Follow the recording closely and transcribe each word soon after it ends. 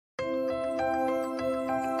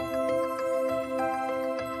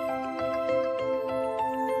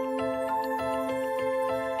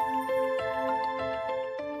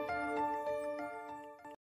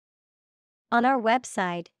On our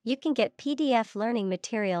website, you can get PDF learning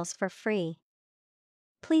materials for free.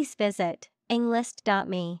 Please visit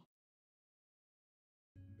englist.me.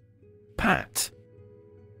 Pat.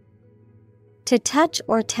 To touch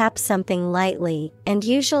or tap something lightly and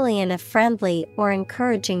usually in a friendly or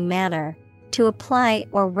encouraging manner. To apply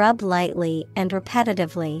or rub lightly and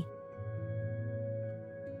repetitively.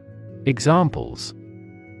 Examples: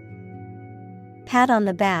 Pat on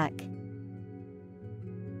the back.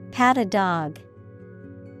 Pat a dog.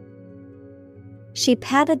 She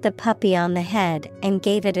patted the puppy on the head and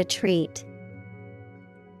gave it a treat.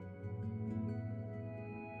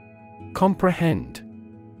 Comprehend.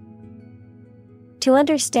 To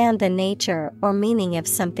understand the nature or meaning of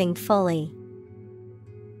something fully.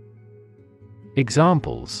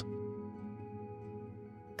 Examples: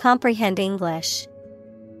 Comprehend English.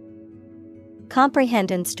 Comprehend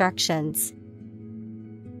instructions.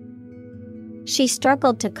 She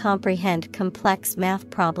struggled to comprehend complex math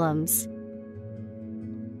problems.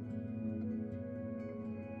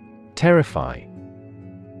 Terrify.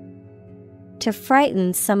 To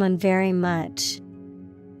frighten someone very much.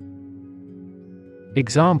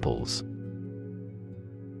 Examples: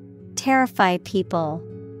 Terrify people.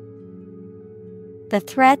 The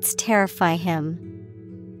threats terrify him.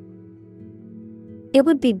 It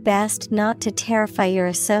would be best not to terrify your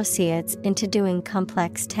associates into doing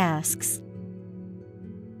complex tasks.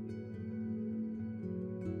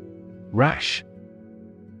 Rash.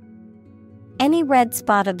 Any red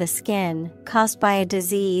spot of the skin caused by a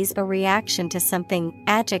disease or reaction to something.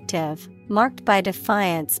 Adjective, marked by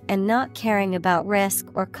defiance and not caring about risk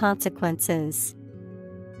or consequences.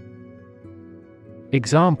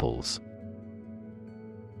 Examples: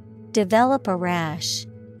 Develop a rash.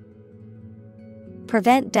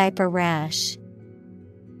 Prevent diaper rash.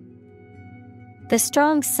 The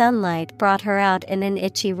strong sunlight brought her out in an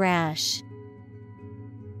itchy rash.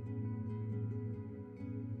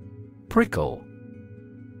 Prickle.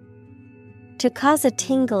 To cause a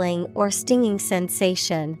tingling or stinging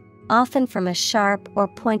sensation, often from a sharp or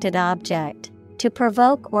pointed object, to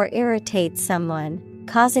provoke or irritate someone,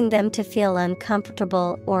 causing them to feel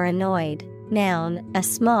uncomfortable or annoyed. Noun, a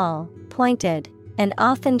small, pointed, and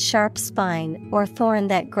often sharp spine or thorn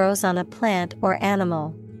that grows on a plant or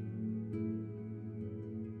animal.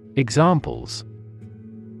 Examples: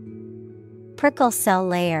 Prickle cell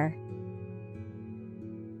layer.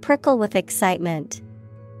 Prickle with excitement.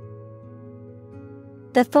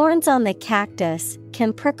 The thorns on the cactus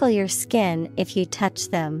can prickle your skin if you touch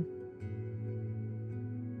them.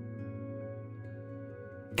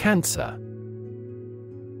 Cancer.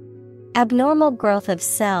 Abnormal growth of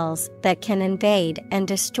cells that can invade and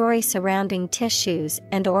destroy surrounding tissues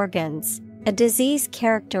and organs. A disease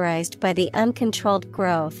characterized by the uncontrolled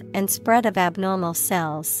growth and spread of abnormal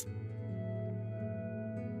cells.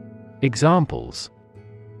 Examples: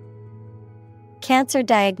 Cancer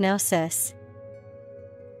diagnosis.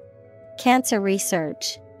 Cancer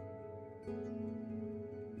research.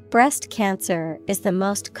 Breast cancer is the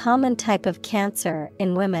most common type of cancer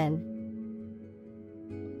in women.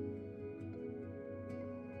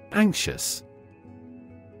 Anxious.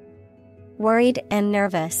 Worried and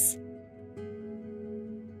nervous.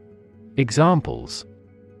 Examples: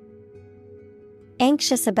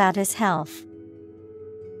 Anxious about his health.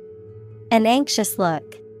 An anxious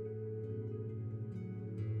look.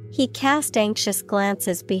 He cast anxious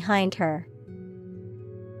glances behind her.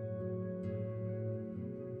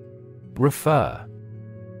 Refer.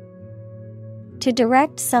 To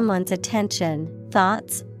direct someone's attention,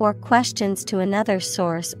 thoughts, or questions to another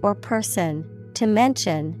source or person, to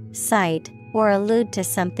mention, cite, or allude to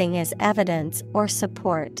something as evidence or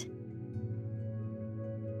support.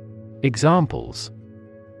 Examples: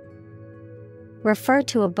 Refer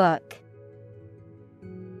to a book.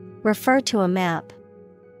 Refer to a map.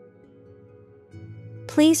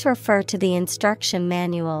 Please refer to the instruction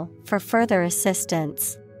manual for further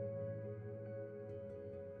assistance.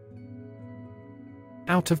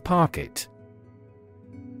 Out of pocket.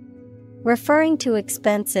 Referring to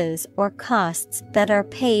expenses or costs that are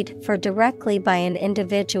paid for directly by an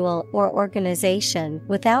individual or organization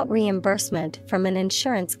without reimbursement from an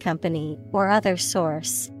insurance company or other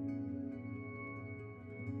source.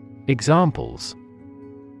 Examples: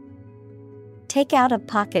 Take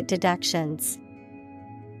out-of-pocket deductions.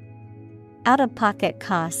 Out-of-pocket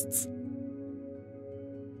costs.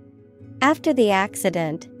 After the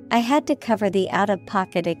accident, I had to cover the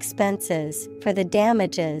out-of-pocket expenses for the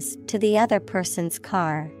damages to the other person's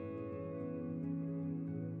car.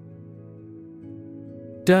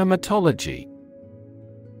 Dermatology.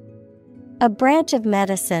 A branch of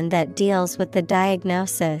medicine that deals with the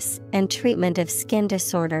diagnosis and treatment of skin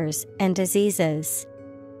disorders and diseases.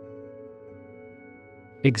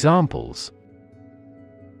 Examples: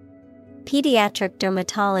 Pediatric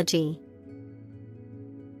dermatology.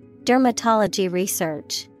 Dermatology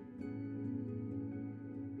research.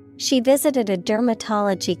 She visited a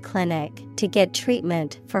dermatology clinic to get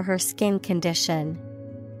treatment for her skin condition.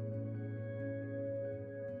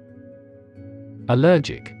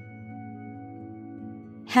 Allergic.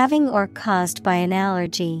 Having or caused by an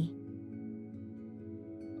allergy.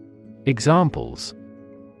 Examples: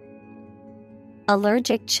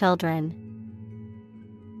 Allergic children.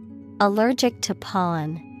 Allergic to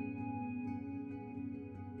pollen.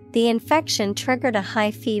 The infection triggered a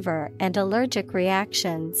high fever and allergic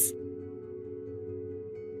reactions.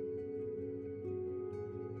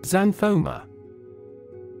 Xanthoma.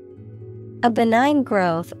 A benign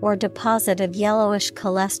growth or deposit of yellowish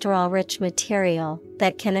cholesterol-rich material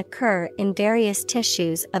that can occur in various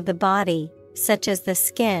tissues of the body, such as the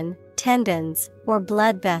skin, tendons, or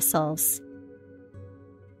blood vessels.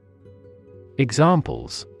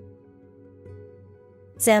 Examples: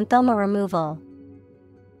 Xanthoma removal.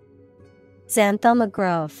 Xanthoma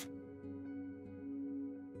growth.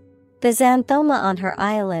 The xanthoma on her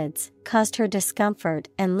eyelids caused her discomfort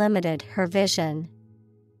and limited her vision.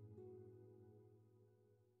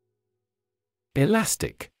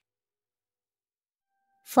 Elastic.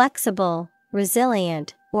 Flexible,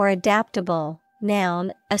 resilient, or adaptable.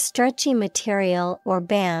 Noun, a stretchy material or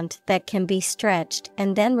band that can be stretched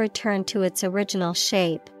and then returned to its original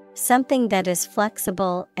shape, something that is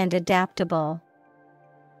flexible and adaptable.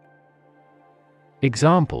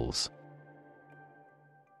 Examples: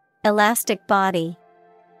 Elastic body.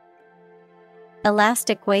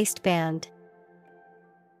 Elastic waistband.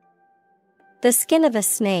 The skin of a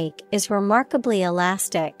snake is remarkably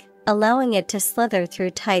elastic, allowing it to slither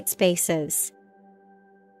through tight spaces.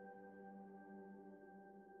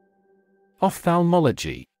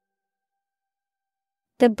 Ophthalmology.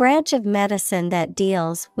 The branch of medicine that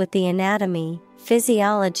deals with the anatomy,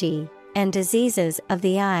 physiology, and diseases of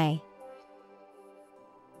the eye.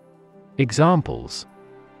 Examples: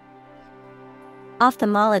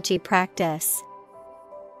 Ophthalmology practice.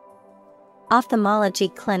 Ophthalmology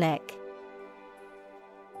clinic.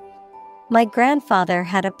 My grandfather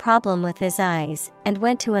had a problem with his eyes and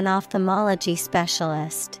went to an ophthalmology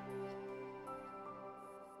specialist.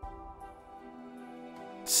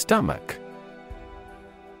 Stomach.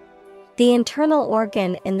 The internal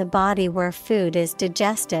organ in the body where food is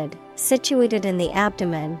digested, situated in the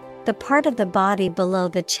abdomen, the part of the body below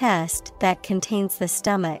the chest that contains the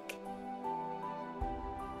stomach.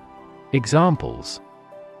 Examples: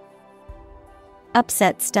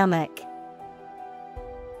 Upset stomach.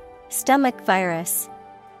 Stomach virus.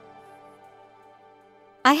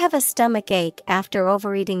 I have a stomach ache after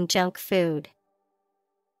overeating junk food.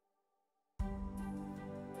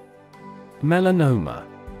 Melanoma.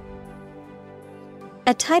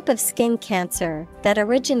 A type of skin cancer that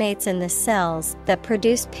originates in the cells that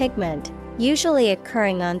produce pigment, usually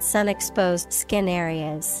occurring on sun-exposed skin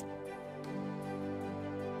areas.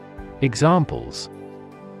 Examples: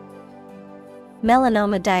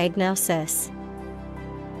 Melanoma diagnosis.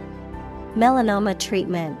 Melanoma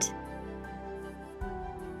treatment.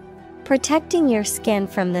 Protecting your skin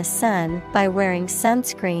from the sun by wearing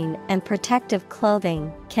sunscreen and protective clothing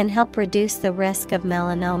can help reduce the risk of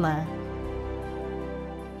melanoma.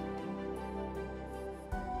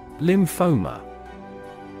 Lymphoma.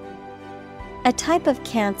 A type of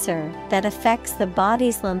cancer that affects the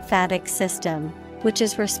body's lymphatic system, which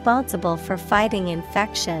is responsible for fighting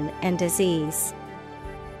infection and disease.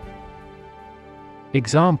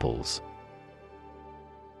 Examples: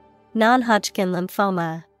 Non-Hodgkin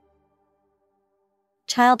lymphoma.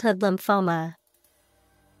 Childhood lymphoma.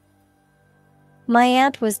 My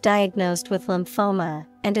aunt was diagnosed with lymphoma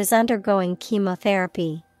and is undergoing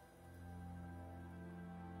chemotherapy.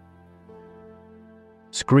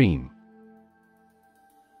 Scream.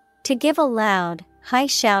 To give a loud, high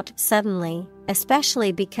shout suddenly,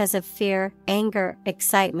 especially because of fear, anger,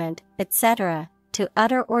 excitement, etc., to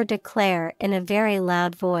utter or declare in a very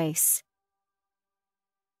loud voice.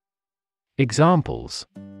 Examples: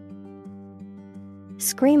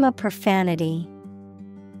 Scream a profanity.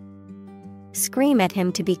 Scream at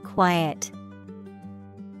him to be quiet.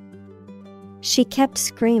 She kept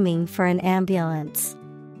screaming for an ambulance.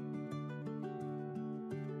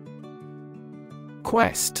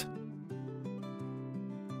 Quest.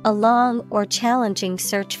 A long or challenging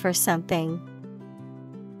search for something.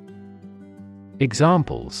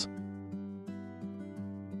 Examples: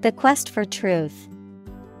 The quest for truth.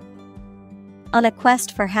 On a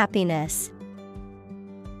quest for happiness.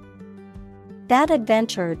 That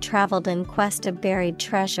adventurer traveled in quest of buried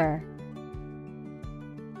treasure.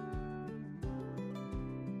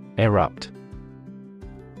 Erupt.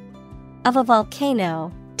 Of a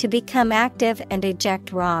volcano, to become active and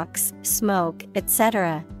eject rocks, smoke,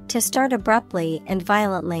 etc., to start abruptly and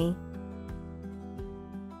violently.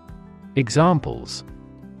 Examples: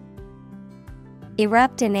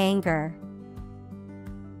 Erupt in anger.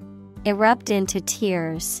 Erupt into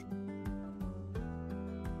tears.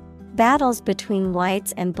 Battles between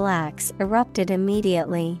whites and blacks erupted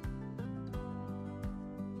immediately.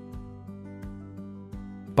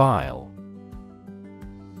 Bile.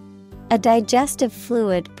 A digestive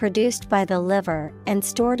fluid produced by the liver and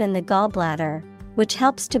stored in the gallbladder, which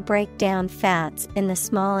helps to break down fats in the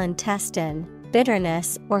small intestine,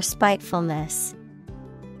 bitterness or spitefulness.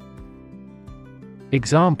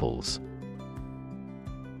 Examples: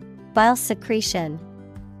 Bile secretion.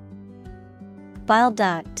 Bile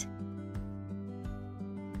duct.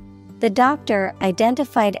 The doctor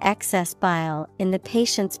identified excess bile in the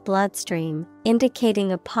patient's bloodstream,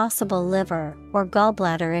 indicating a possible liver or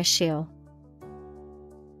gallbladder issue.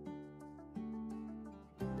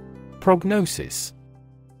 Prognosis.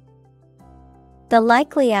 The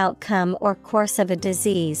likely outcome or course of a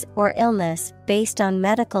disease or illness based on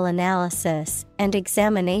medical analysis and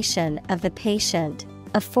examination of the patient,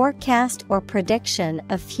 a forecast or prediction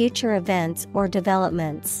of future events or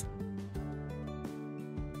developments.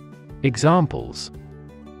 Examples: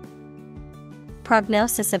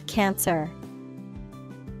 Prognosis of cancer.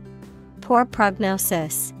 Poor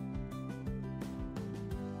prognosis.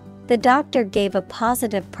 The doctor gave a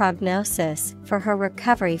positive prognosis for her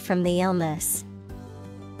recovery from the illness.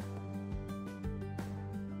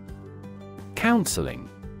 Counseling.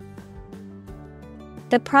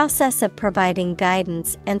 The process of providing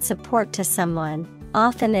guidance and support to someone,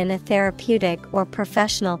 often in a therapeutic or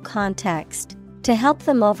professional context, to help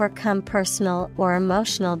them overcome personal or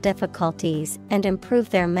emotional difficulties and improve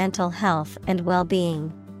their mental health and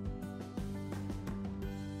well-being.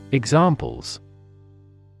 Examples: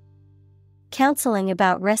 Counseling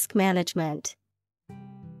about risk management.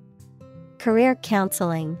 Career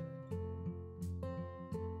counseling.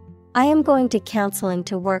 I am going to counseling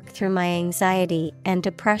to work through my anxiety and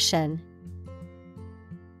depression.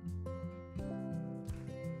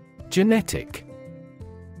 Genetic.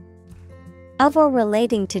 Of or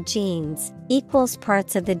relating to genes, equals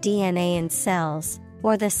parts of the DNA in cells,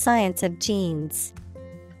 or the science of genes.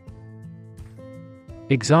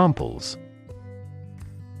 Examples: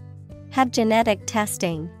 Have genetic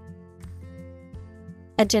testing.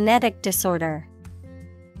 A genetic disorder.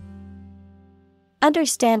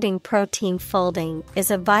 Understanding protein folding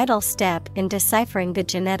is a vital step in deciphering the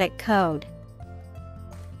genetic code.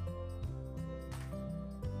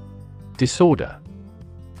 Disorder.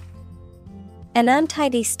 An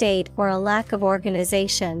untidy state or a lack of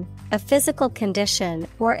organization, a physical condition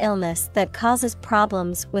or illness that causes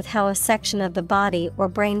problems with how a section of the body or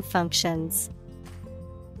brain functions.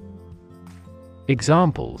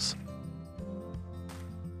 Examples: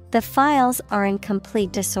 The files are in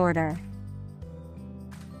complete disorder.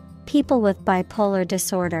 People with bipolar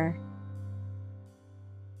disorder.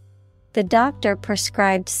 The doctor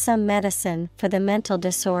prescribed some medicine for the mental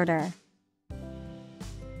disorder.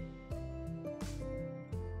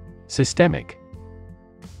 Systemic.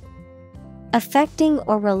 Affecting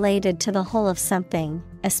or related to the whole of something,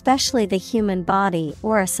 especially the human body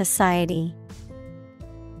or a society.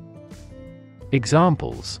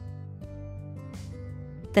 Examples: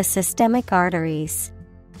 The systemic arteries.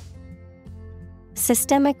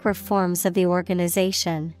 Systemic reforms of the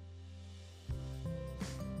organization.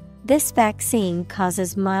 This vaccine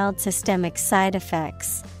causes mild systemic side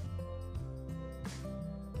effects.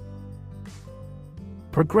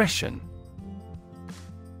 Progression.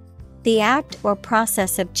 The act or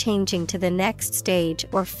process of changing to the next stage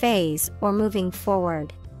or phase or moving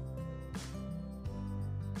forward.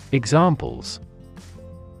 Examples: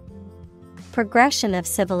 Progression of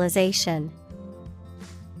civilization.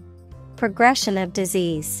 Progression of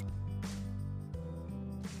disease.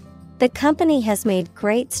 The company has made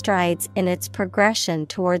great strides in its progression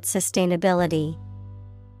towards sustainability.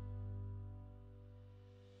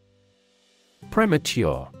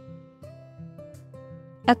 Premature.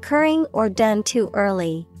 Occurring or done too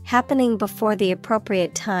early, happening before the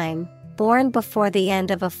appropriate time, born before the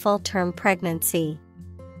end of a full-term pregnancy.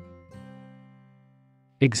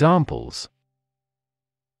 Examples: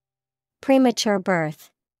 Premature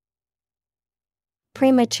birth.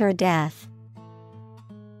 Premature death.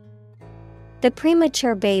 The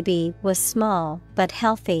premature baby was small but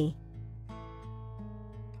healthy.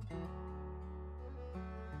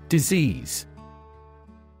 Disease.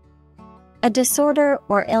 A disorder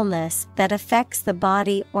or illness that affects the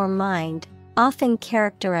body or mind, often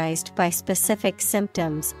characterized by specific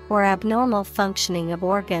symptoms or abnormal functioning of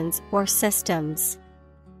organs or systems.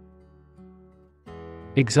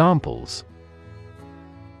 Examples: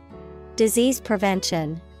 disease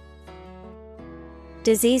prevention,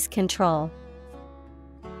 disease control.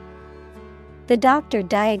 The doctor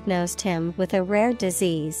diagnosed him with a rare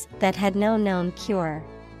disease that had no known cure.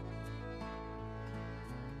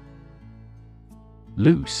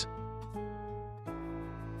 Loose.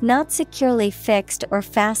 Not securely fixed or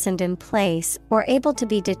fastened in place or able to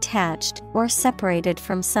be detached or separated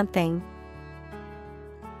from something.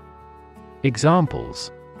 Examples: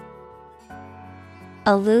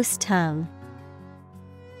 a loose tongue,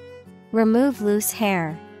 remove loose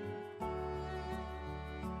hair.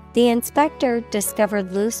 The inspector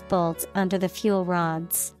discovered loose bolts under the fuel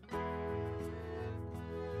rods.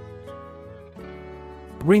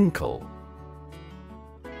 Wrinkle.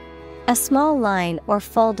 A small line or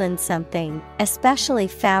fold in something, especially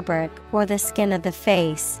fabric or the skin of the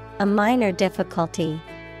face, a minor difficulty.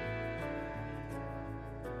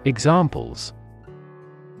 Examples: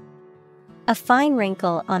 a fine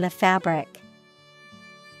wrinkle on a fabric,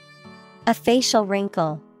 a facial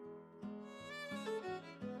wrinkle.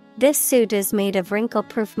 This suit is made of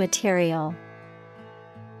wrinkle-proof material.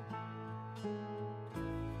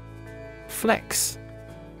 Flex.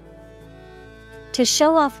 To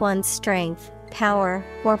show off one's strength, power,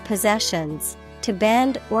 or possessions, to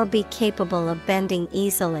bend or be capable of bending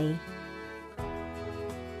easily.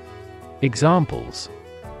 Examples: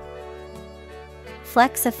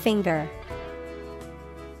 flex a finger,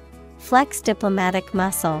 flex diplomatic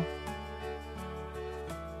muscle.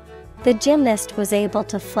 The gymnast was able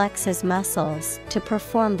to flex his muscles to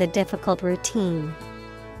perform the difficult routine.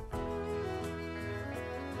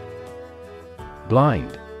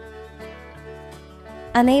 Blind.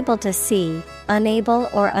 Unable to see, unable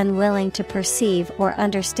or unwilling to perceive or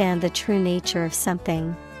understand the true nature of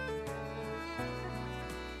something.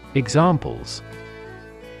 Examples: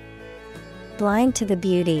 blind to the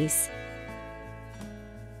beauties,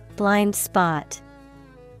 blind spot.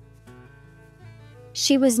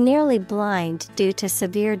 She was nearly blind due to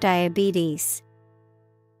severe diabetes.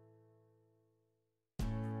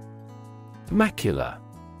 Macula.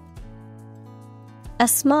 A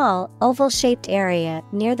small, oval-shaped area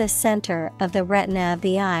near the center of the retina of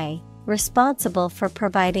the eye, responsible for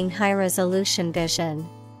providing high-resolution vision.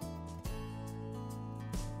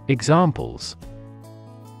 Examples: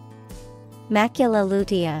 macula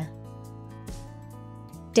lutea,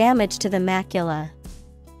 damage to the macula.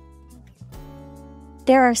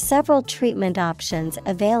 There are several treatment options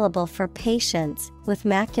available for patients with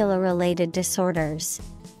macula-related disorders.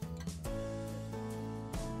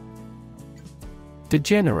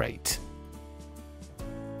 Degenerate.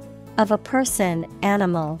 Of a person,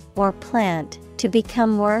 animal, or plant, to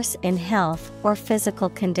become worse in health or physical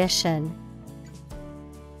condition.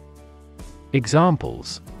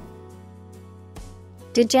 Examples: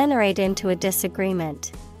 degenerate into a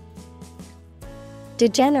disagreement,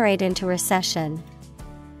 degenerate into recession.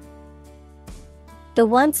 The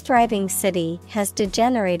once thriving city has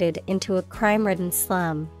degenerated into a crime-ridden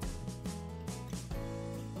slum.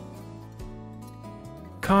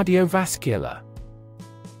 Cardiovascular.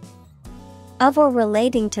 Of or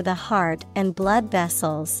relating to the heart and blood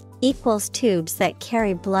vessels, equals tubes that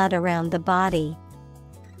carry blood around the body.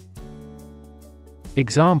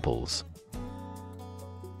 Examples: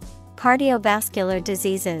 cardiovascular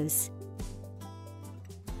diseases,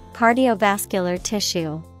 cardiovascular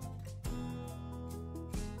tissue.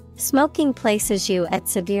 Smoking places you at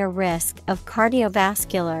severe risk of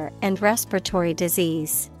cardiovascular and respiratory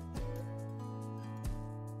disease.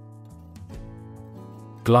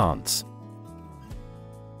 Glance.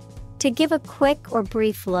 To give a quick or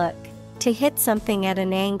brief look, to hit something at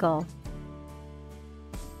an angle.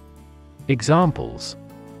 Examples: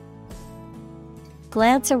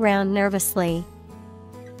 glance around nervously,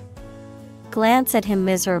 glance at him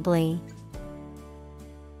miserably.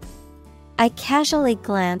 I casually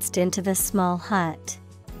glanced into the small hut.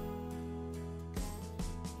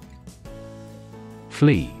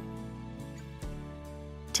 Flee.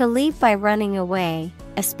 To leave by running away,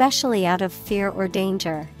 especially out of fear or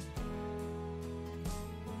danger.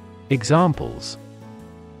 Examples: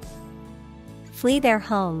 flee their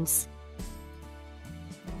homes,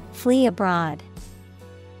 flee abroad.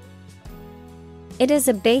 It is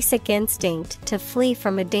a basic instinct to flee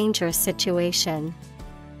from a dangerous situation.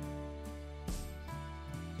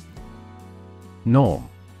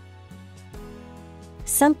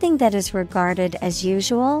 Something that is regarded as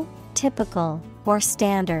usual, typical, or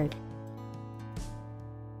standard.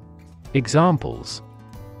 Examples: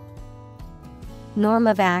 Norm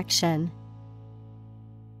of action.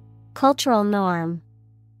 Cultural norm.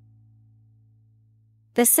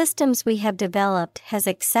 The systems we have developed has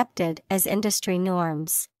accepted as industry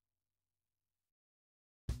norms.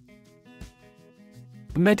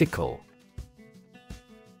 Medical.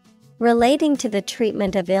 Relating to the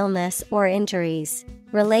treatment of illness or injuries,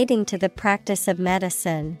 relating to the practice of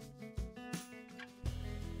medicine.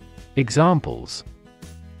 Examples: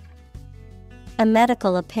 A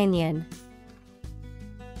medical opinion.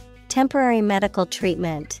 Temporary medical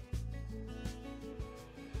treatment.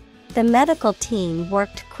 The medical team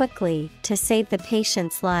worked quickly to save the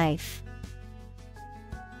patient's life.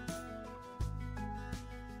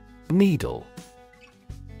 Needle.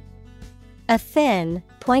 A thin,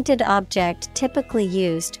 pointed object typically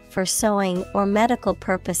used for sewing or medical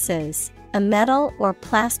purposes, a metal or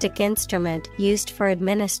plastic instrument used for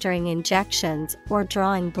administering injections or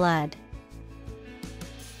drawing blood.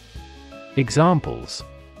 Examples: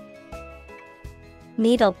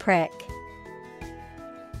 Needle prick.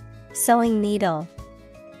 Sewing needle.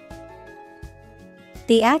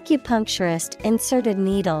 The acupuncturist inserted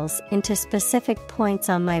needles into specific points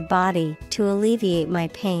on my body to alleviate my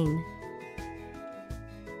pain.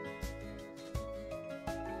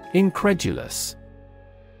 Incredulous.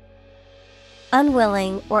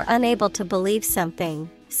 Unwilling or unable to believe something,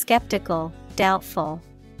 skeptical, doubtful.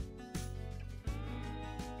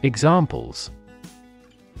 Examples: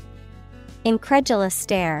 Incredulous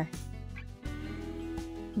stare.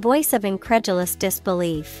 Voice of incredulous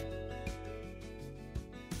disbelief.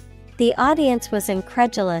 The audience was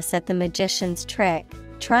incredulous at the magician's trick,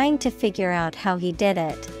 trying to figure out how he did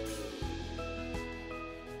it.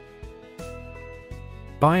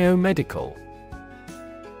 Biomedical.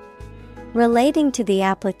 Relating to the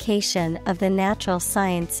application of the natural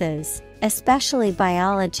sciences, especially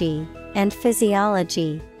biology and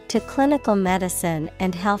physiology, to clinical medicine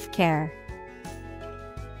and healthcare.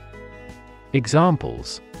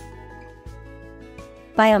 Examples: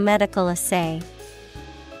 Biomedical assay.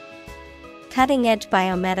 Cutting-edge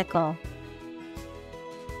biomedical.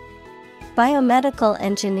 Biomedical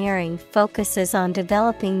engineering focuses on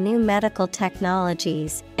developing new medical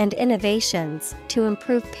technologies and innovations to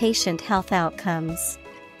improve patient health outcomes.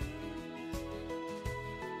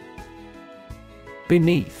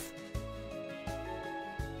 Beneath.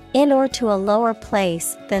 In or to a lower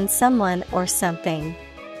place than someone or something.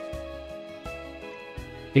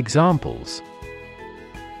 Examples: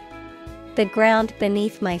 The ground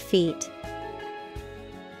beneath my feet.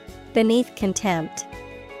 Beneath contempt.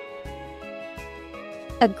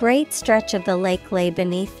 A great stretch of the lake lay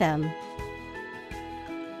beneath them.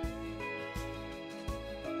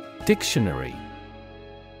 Dictionary.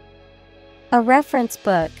 A reference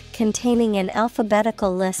book containing an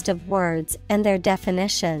alphabetical list of words and their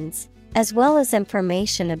definitions, as well as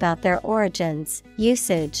information about their origins,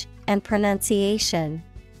 usage, and pronunciation.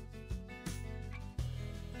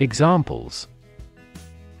 Examples: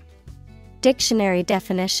 Dictionary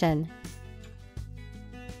definition.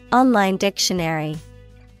 Online dictionary.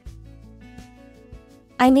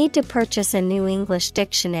 I need to purchase a new English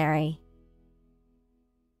dictionary.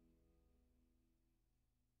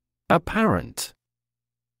 Apparent.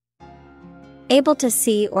 Able to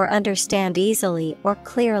see or understand easily or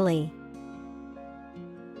clearly.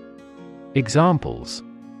 Examples: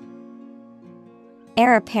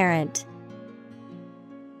 Heir apparent.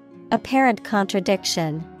 Apparent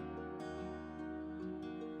contradiction.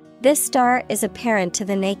 This star is apparent to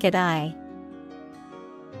the naked eye.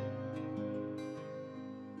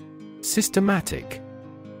 Systematic.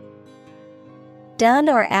 Done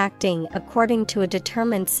or acting according to a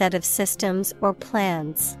determined set of systems or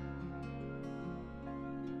plans.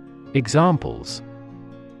 Examples: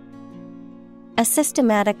 A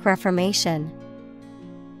systematic reformation.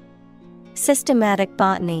 Systematic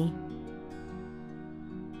botany.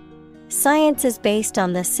 Science is based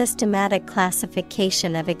on the systematic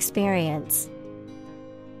classification of experience.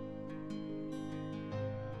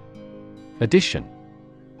 Addition.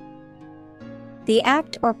 The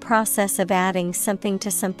act or process of adding something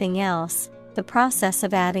to something else, the process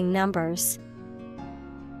of adding numbers.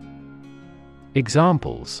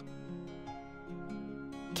 Examples: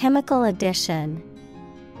 Chemical addition.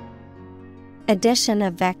 Addition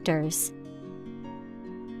of vectors.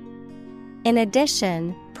 In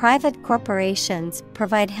addition, private corporations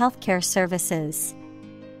provide healthcare services.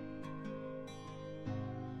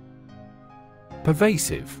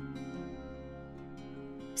 Pervasive.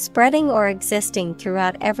 spreading or existing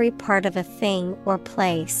throughout every part of a thing or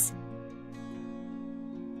place.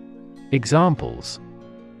 Examples: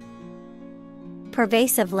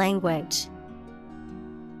 Pervasive language.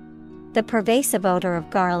 The pervasive odor of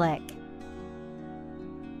garlic.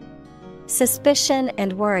 Suspicion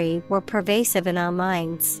and worry were pervasive in our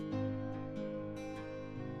minds.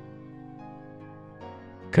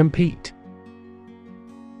 Compete.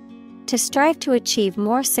 To strive to achieve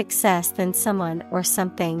more success than someone or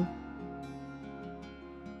something.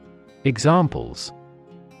 Examples: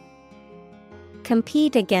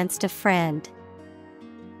 Compete against a friend.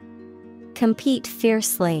 Compete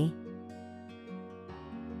fiercely.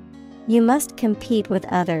 You must compete with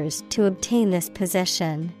others to obtain this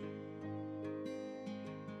position.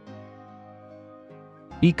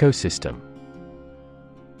 Ecosystem.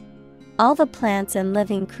 All the plants and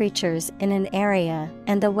living creatures in an area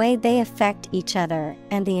and the way they affect each other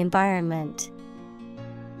and the environment.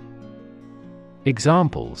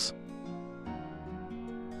 Examples: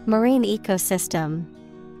 Marine ecosystem.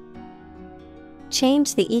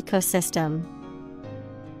 Change the ecosystem.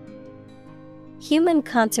 Human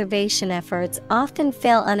conservation efforts often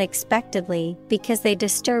fail unexpectedly because they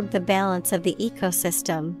disturb the balance of the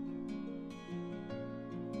ecosystem.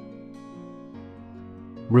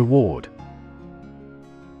 Reward.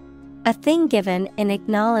 A thing given in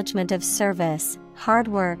acknowledgement of service, hard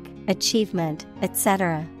work, achievement,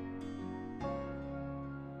 etc.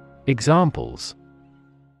 Examples: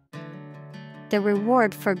 The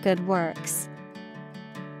reward for good works.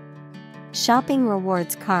 Shopping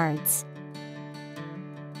rewards cards.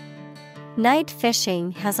 Night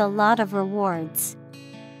fishing has a lot of rewards.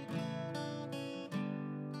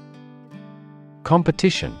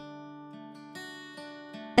 Competition.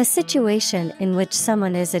 A situation in which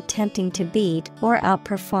someone is attempting to beat or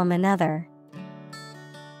outperform another.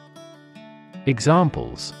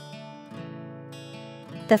 Examples: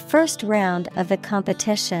 The first round of the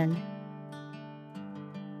competition.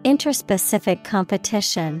 Interspecific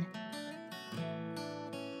competition.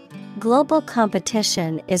 Global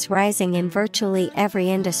competition is rising in virtually every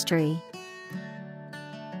industry.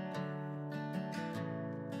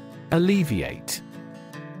 Alleviate.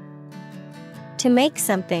 To make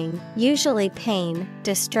something, usually pain,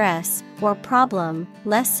 distress, or problem,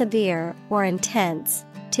 less severe or intense,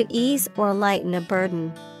 to ease or lighten a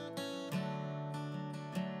burden.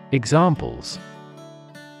 Examples: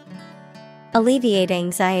 Alleviate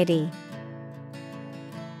anxiety.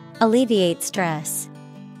 Alleviate stress.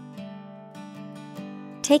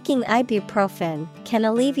 Taking ibuprofen can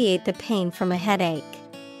alleviate the pain from a headache.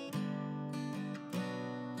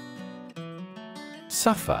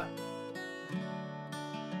 Suffer.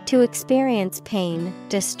 To experience pain,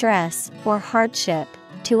 distress, or hardship,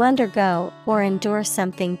 to undergo or endure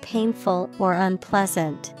something painful or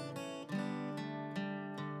unpleasant.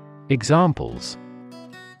 Examples: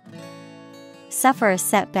 Suffer a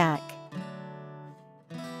setback.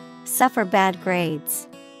 Suffer bad grades.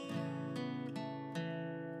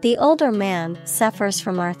 The older man suffers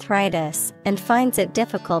from arthritis and finds it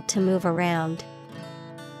difficult to move around.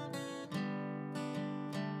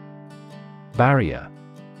 Barrier.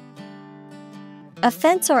 A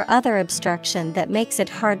fence or other obstruction that makes it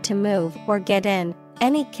hard to move or get in,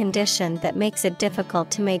 any condition that makes it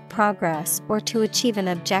difficult to make progress or to achieve an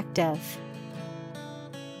objective.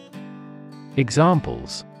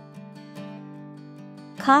 Examples: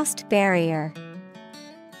 Cost barrier.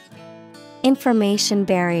 Information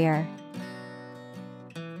barrier.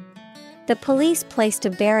 The police placed a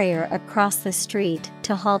barrier across the street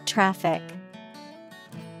to halt traffic.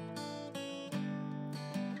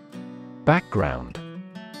 Background.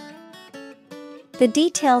 The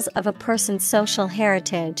details of a person's social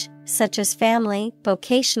heritage, such as family,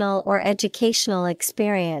 vocational or educational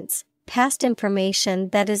experience, past information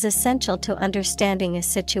that is essential to understanding a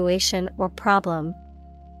situation or problem.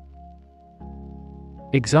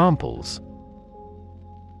 Examples: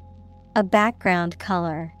 A background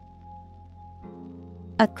color.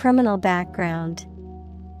 A criminal background.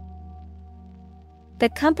 The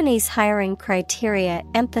company's hiring criteria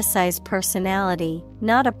emphasize personality,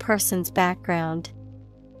 not a person's background.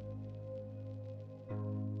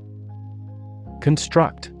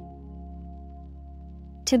 Construct.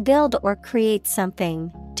 To build or create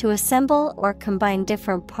something, to assemble or combine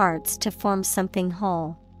different parts to form something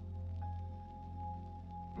whole.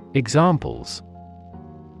 Examples: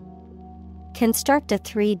 Construct a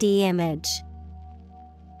 3D image.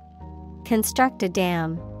 Construct a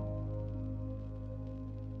dam.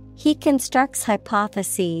 He constructs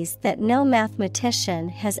hypotheses that no mathematician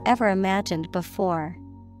has ever imagined before.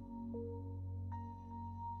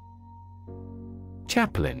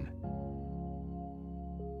 Chaplain.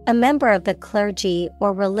 A member of the clergy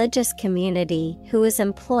or religious community who is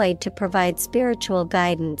employed to provide spiritual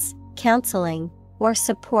guidance, counseling, or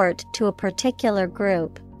support to a particular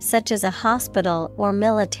group, such as a hospital or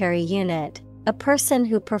military unit. A person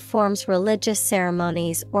who performs religious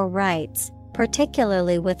ceremonies or rites,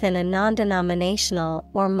 particularly within a non-denominational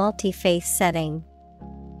or multi-faith setting.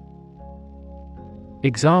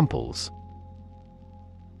 Examples: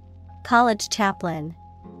 College chaplain,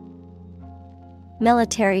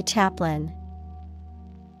 military chaplain.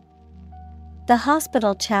 The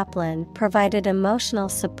hospital chaplain provided emotional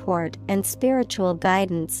support and spiritual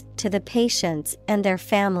guidance to the patients and their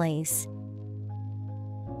families.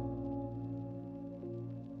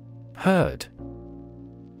 Herd.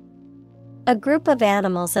 A group of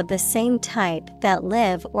animals of the same type that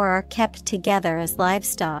live or are kept together as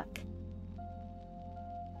livestock.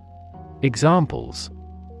 Examples: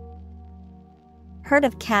 Herd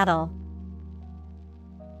of cattle,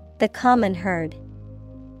 the common herd.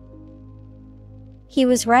 He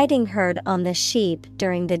was riding herd on the sheep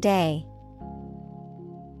during the day.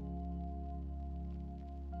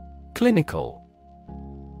 Clinical.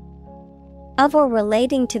 Of or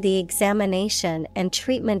relating to the examination and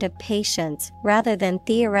treatment of patients rather than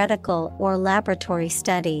theoretical or laboratory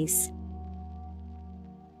studies.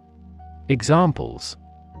 Examples: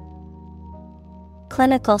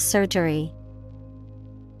 Clinical surgery,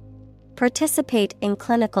 participate in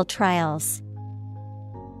clinical trials.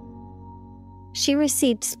 She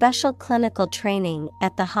received special clinical training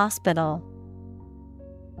at the hospital.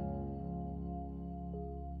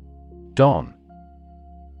 Don.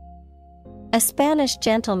 A Spanish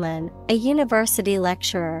gentleman, a university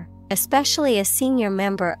lecturer, especially a senior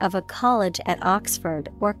member of a college at Oxford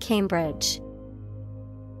or Cambridge.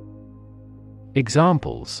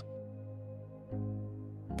 Examples: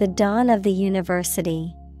 The Don of the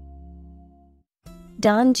University,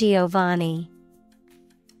 Don Giovanni.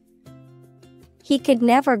 He could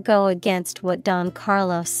never go against what Don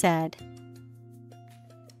Carlos said.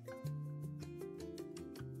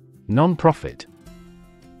 Non-profit.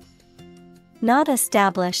 Not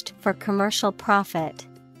established for commercial profit.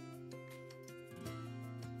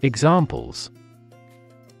 Examples: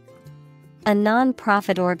 A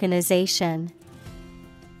non-profit organization,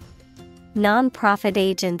 non-profit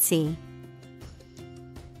agency.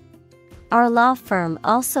 Our law firm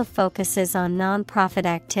also focuses on non-profit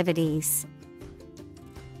activities.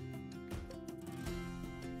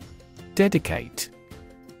 Dedicate.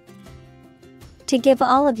 To give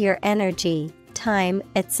all of your energy, time,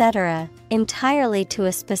 etc., entirely to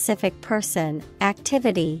a specific person,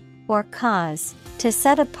 activity, or cause, to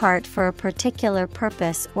set apart for a particular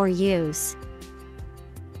purpose or use.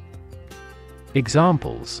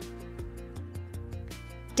 Examples: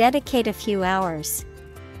 Dedicate a few hours.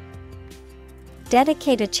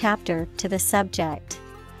 Dedicate a chapter to the subject.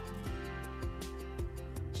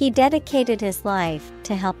 He dedicated his life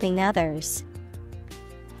to helping others.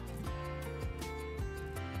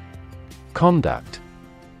 Conduct.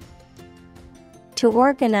 To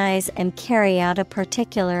organize and carry out a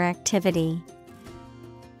particular activity.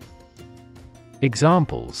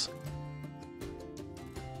 Examples: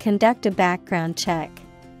 Conduct a background check.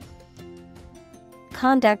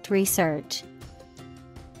 Conduct research.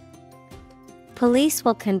 Police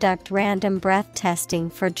will conduct random breath testing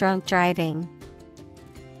for drunk driving.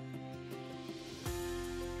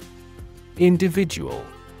 Individual.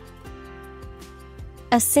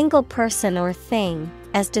 A single person or thing,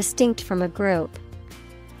 as distinct from a group.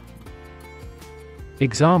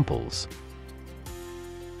 Examples: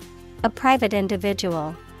 A private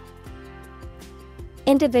individual.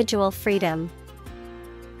 Individual freedom.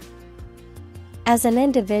 As an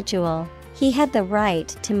individual, he had the right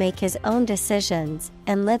to make his own decisions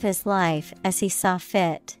and live his life as he saw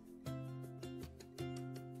fit.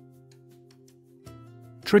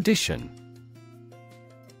 Tradition.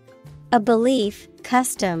 A belief,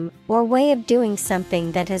 custom, or way of doing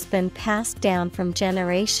something that has been passed down from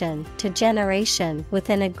generation to generation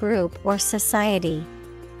within a group or society.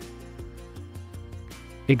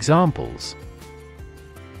 Examples: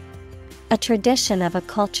 A tradition of a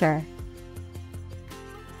culture.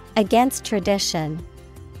 Against tradition.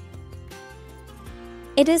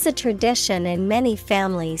 It is a tradition in many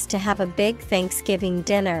families to have a big Thanksgiving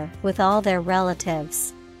dinner with all their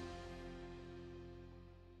relatives.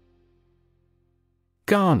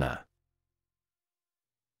 Garner.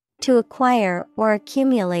 To acquire or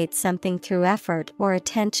accumulate something through effort or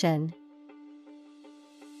attention.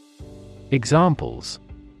 Examples: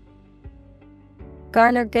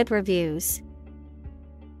 Garner good reviews.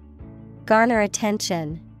 Garner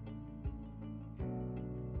attention.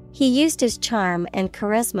 He used his charm and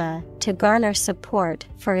charisma to garner support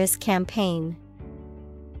for his campaign.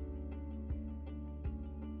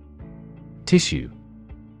 Tissue.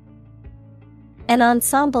 An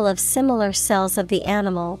ensemble of similar cells of the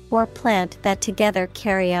animal or plant that together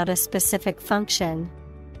carry out a specific function.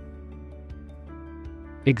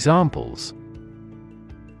 Examples: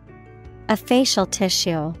 a facial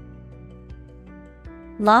tissue,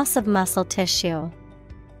 loss of muscle tissue.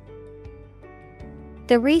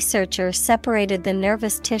 The researcher separated the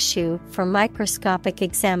nervous tissue for microscopic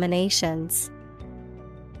examinations.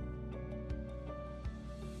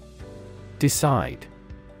 Decide.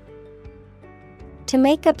 To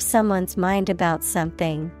make up someone's mind about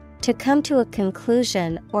something, to come to a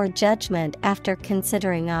conclusion or judgment after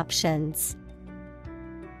considering options.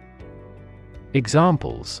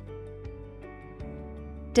 Examples: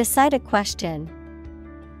 decide a question,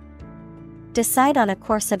 decide on a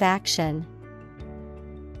course of action.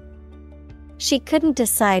 She couldn't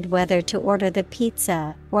decide whether to order the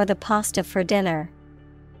pizza or the pasta for dinner.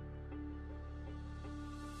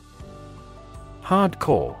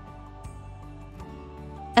 Hardcore.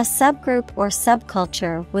 A subgroup or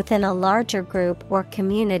subculture within a larger group or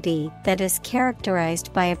community that is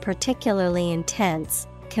characterized by a particularly intense,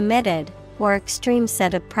 committed, or extreme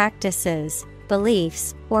set of practices,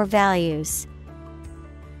 beliefs, or values.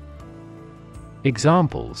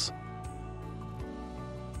 Examples: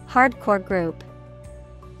 hardcore group,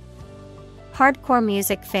 hardcore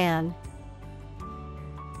music fan.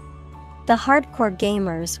 The hardcore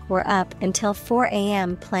gamers were up until 4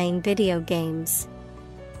 a.m. playing video games.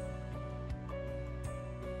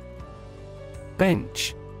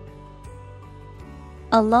 Bench.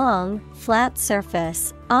 A long, flat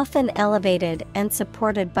surface, often elevated and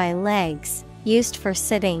supported by legs, used for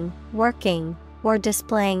sitting, working, or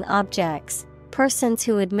displaying objects. Persons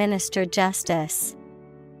who administer justice.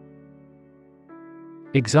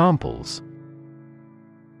 Examples: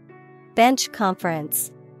 bench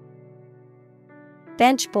conference,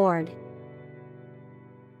 bench board.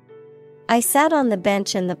 I sat on the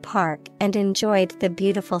bench in the park and enjoyed the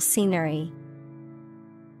beautiful scenery.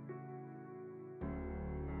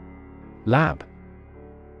 Lab.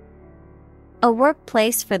 A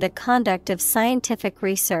workplace for the conduct of scientific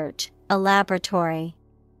research, a laboratory.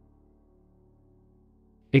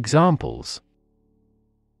 Examples: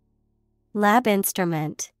 lab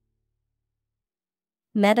instrument,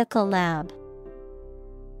 medical lab.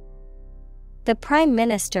 The Prime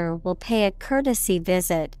Minister will pay a courtesy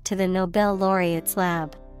visit to the Nobel laureate's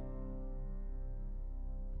lab.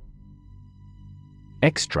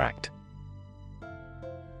 Extract.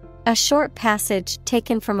 A short passage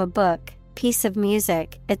taken from a book, piece of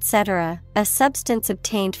music, etc., a substance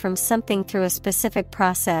obtained from something through a specific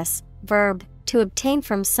process. Verb, to obtain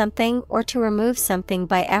from something or to remove something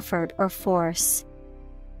by effort or force.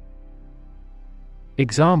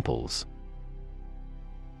 Examples: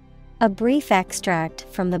 a brief extract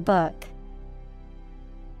from the book,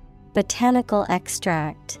 botanical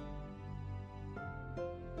extract.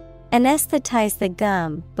 Anesthetize the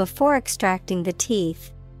gum before extracting the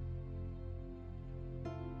teeth.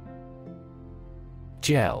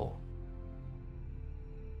 Gel.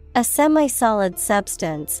 A semi-solid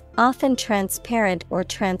substance, often transparent or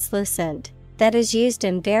translucent, that is used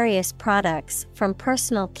in various products from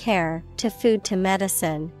personal care to food to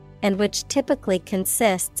medicine, and which typically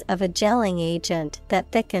consists of a gelling agent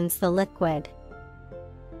that thickens the liquid.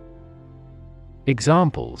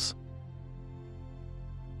 Examples: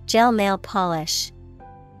 gel nail polish,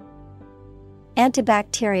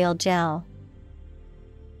 antibacterial gel.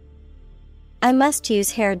 I must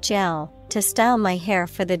use hair gel to style my hair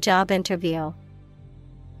for the job interview.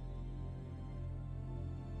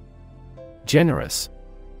 Generous.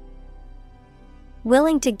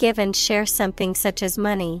 Willing to give and share something such as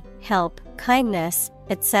money, help, kindness,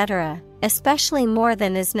 etc., especially more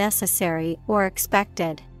than is necessary or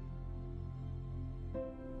expected.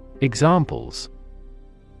 Examples: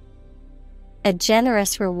 a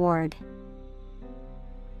generous reward,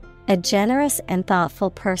 a generous and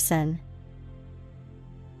thoughtful person.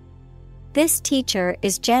 This teacher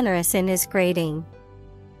is generous in his grading.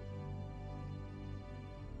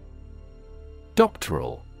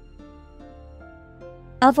 Doctoral.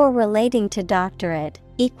 Of or relating to doctorate,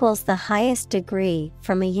 equals the highest degree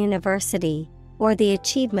from a university, or the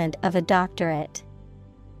achievement of a doctorate.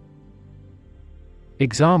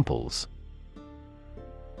 Examples: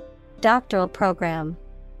 doctoral program,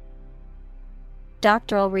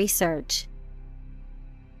 doctoral research.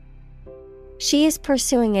 She is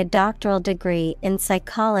pursuing a doctoral degree in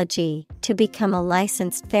psychology to become a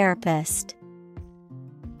licensed therapist.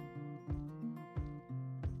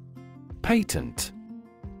 Patent.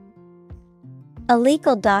 A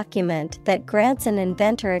legal document that grants an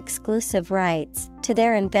inventor exclusive rights to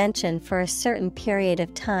their invention for a certain period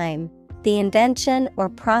of time, the invention or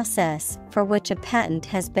process for which a patent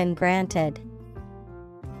has been granted.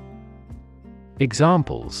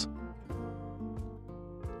 Examples: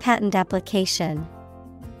 Patent application,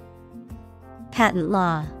 patent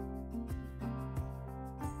law.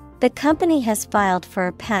 The company has filed for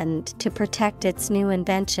a patent to protect its new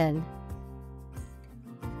invention.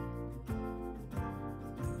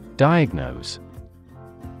 Diagnose.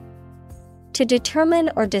 To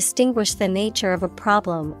determine or distinguish the nature of a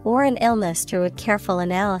problem or an illness through a careful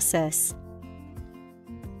analysis.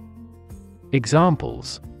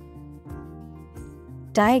 Examples: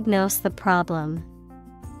 Diagnose the problem.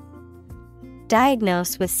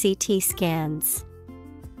 Diagnose with CT scans.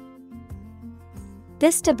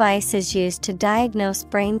 This device is used to diagnose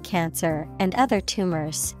brain cancer and other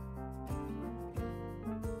tumors.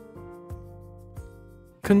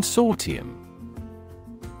 Consortium.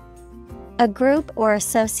 A group or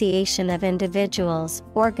association of individuals,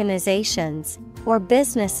 organizations, or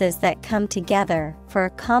businesses that come together for a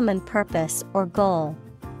common purpose or goal.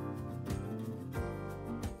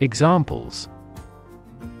 Examples: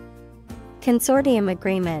 Consortium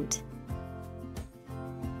agreement.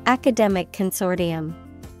 Academic consortium.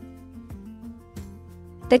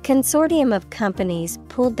 The consortium of companies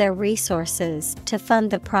pooled their resources to fund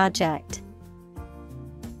the project.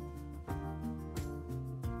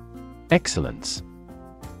 Excellence.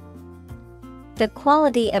 The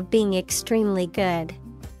quality of being extremely good.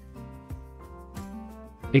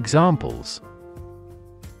 Examples: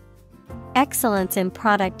 Excellence in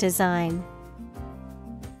product design.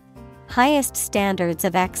 Highest standards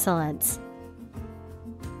of excellence.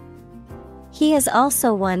 He has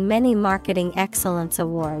also won many marketing excellence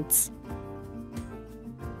awards.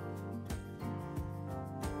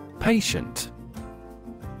 Patient.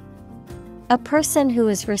 A person who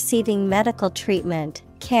is receiving medical treatment,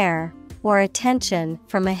 care, or attention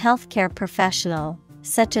from a healthcare professional,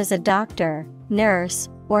 such as a doctor, nurse,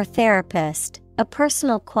 or therapist, a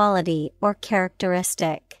personal quality or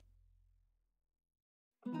characteristic.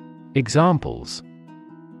 Examples: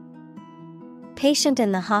 Patient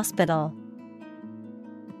in the hospital.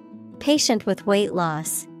 Patient with weight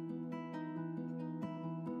loss.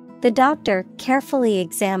 The doctor carefully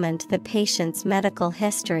examined the patient's medical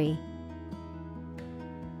history.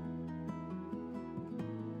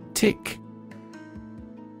 Tick.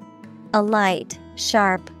 A light,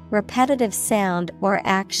 sharp, repetitive sound or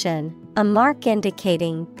action, a mark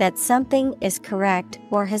indicating that something is correct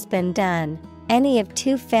or has been done. Any of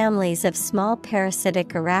two families of small parasitic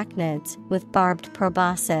arachnids with barbed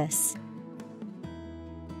proboscis.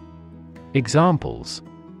 Examples: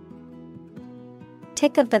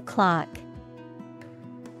 Tick of the clock.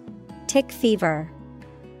 Tick fever.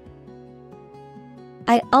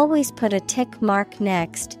 I always put a tick mark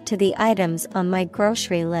next to the items on my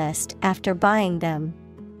grocery list after buying them.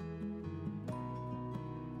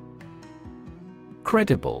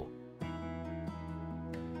 Credible.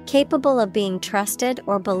 Capable of being trusted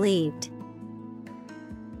or believed.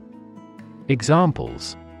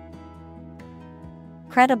 Examples: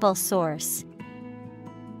 Credible source.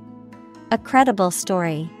 A credible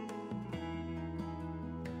story.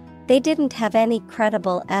 They didn't have any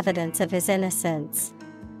credible evidence of his innocence.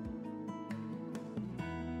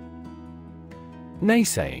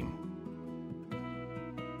 Naysaying.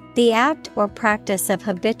 The act or practice of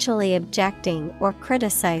habitually objecting or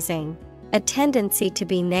criticizing, a tendency to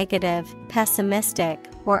be negative, pessimistic,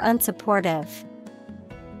 or unsupportive.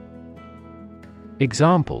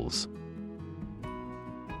 Examples: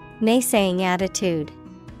 Naysaying attitude.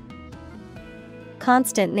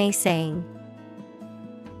 Constant naysaying.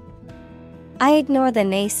 I ignore the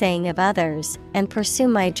naysaying of others and pursue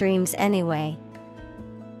my dreams anyway.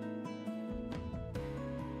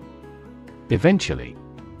 Eventually.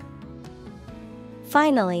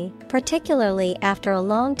 Finally, particularly after a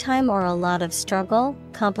long time or a lot of struggle,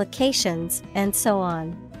 complications, and so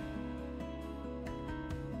on.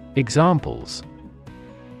 Examples: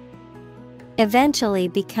 Eventually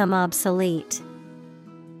become obsolete.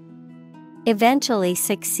 Eventually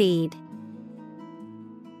succeed.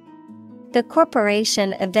 The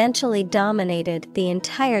corporation eventually dominated the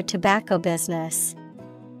entire tobacco business.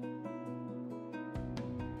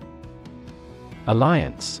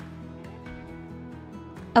 Alliance.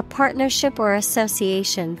 A partnership or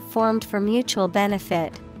association formed for mutual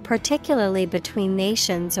benefit, particularly between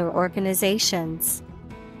nations or organizations.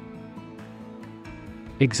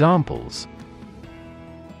 Examples: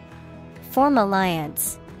 Form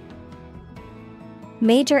alliance.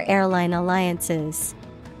 Major airline alliances.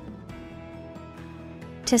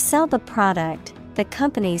 To sell the product, the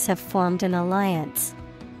companies have formed an alliance.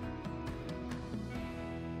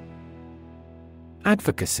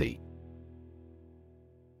 Advocacy.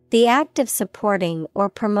 The act of supporting or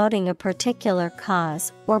promoting a particular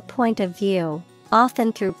cause or point of view,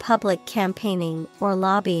 often through public campaigning or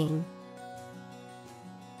lobbying.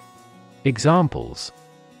 Examples: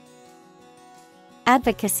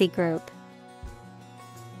 Advocacy group,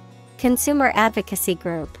 consumer advocacy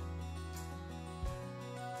group.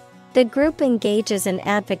 The group engages in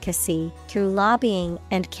advocacy through lobbying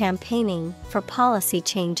and campaigning for policy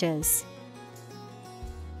changes.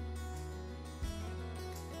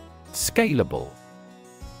 Scalable.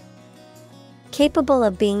 Capable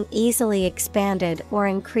of being easily expanded or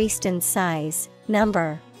increased in size,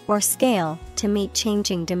 number, or scale to meet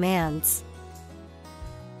changing demands.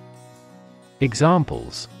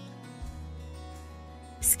 Examples: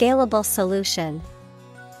 Scalable solution.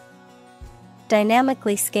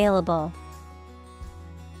 Dynamically scalable.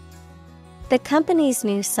 The company's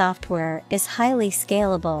new software is highly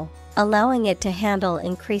scalable, allowing it to handle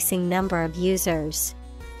increasing number of users.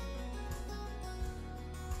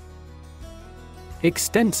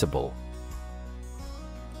 Extensible.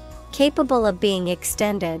 Capable of being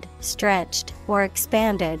extended, stretched, or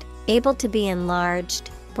expanded, able to be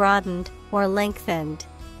enlarged, broadened, or lengthened.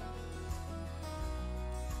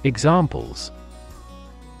 Examples: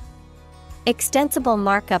 Extensible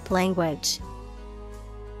markup language.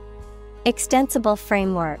 Extensible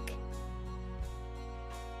framework.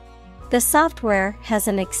 The software has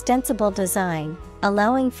an extensible design,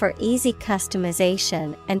 allowing for easy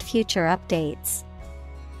customization and future updates.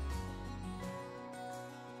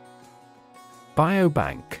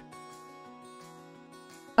 Biobank.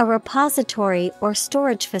 A repository or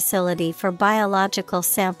storage facility for biological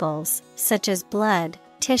samples, such as blood,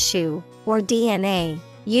 tissue, or DNA,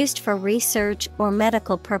 used for research or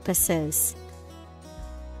medical purposes.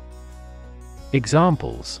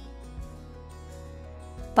 Examples: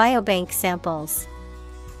 Biobank samples.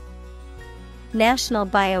 National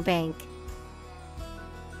Biobank.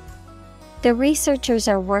 The researchers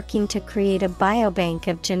are working to create a biobank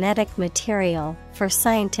of genetic material for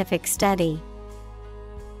scientific study.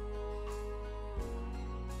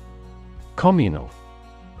 Communal.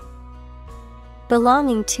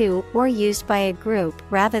 Belonging to or used by a group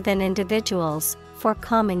rather than individuals, for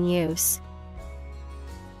common use.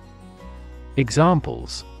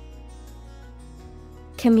 Examples: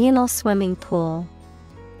 Communal swimming pool.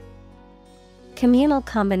 Communal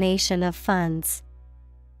combination of funds.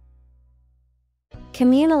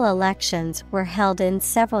 Communal elections were held in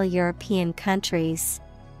several European countries.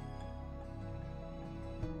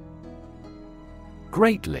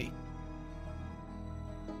 Greatly.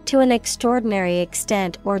 To an extraordinary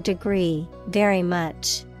extent or degree, very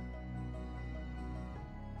much.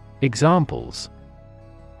 Examples: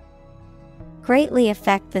 Greatly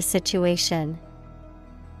affect the situation.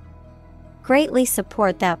 Greatly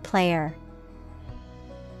support that player.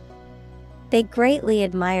 They greatly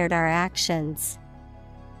admired our actions.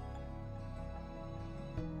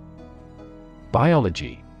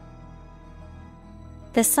 Biology.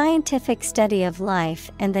 The scientific study of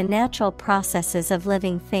life and the natural processes of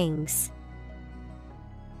living things.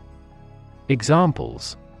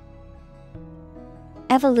 Examples: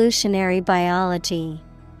 Evolutionary biology.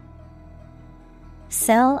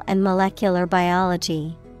 Cell and molecular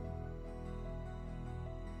biology.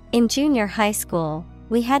 In junior high school,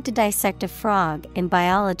 we had to dissect a frog in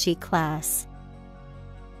biology class.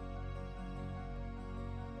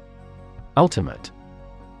 Ultimate.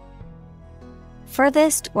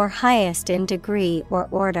 Furthest or highest in degree or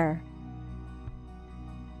order.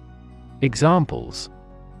 Examples: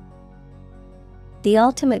 The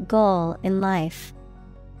ultimate goal in life.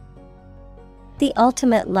 The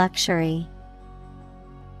ultimate luxury.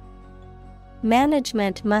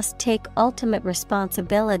 Management must take ultimate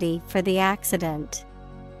responsibility for the accident.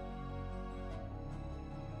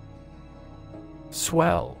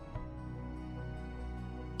 Swell.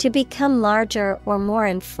 To become larger or more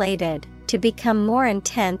inflated, to become more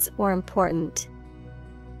intense or important.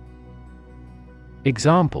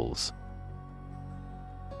 Examples: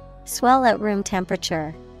 Swell at room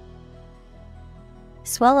temperature.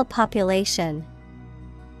 Swell a population.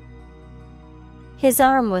 His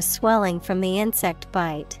arm was swelling from the insect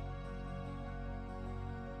bite.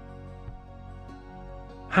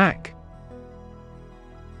 Hack.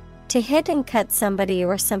 To hit and cut somebody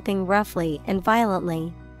or something roughly and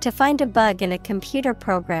violently, to find a bug in a computer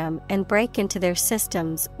program and break into their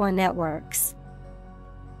systems or networks.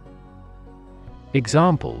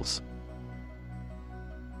 Examples: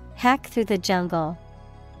 hack through the jungle.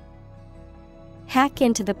 Hack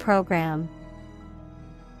into the program.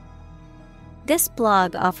 This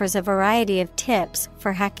blog offers a variety of tips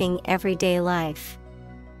for hacking everyday life.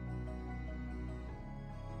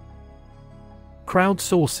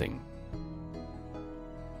 Crowdsourcing.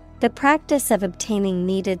 The practice of obtaining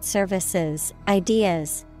needed services,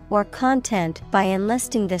 ideas, or content by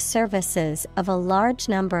enlisting the services of a large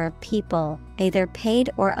number of people, either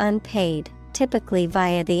paid or unpaid, typically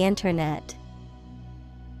via the Internet.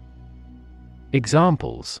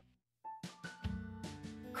 Examples: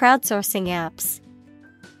 Crowdsourcing apps.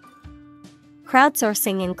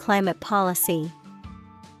 Crowdsourcing in climate policy.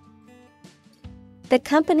 The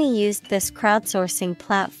company used this crowdsourcing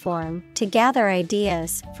platform to gather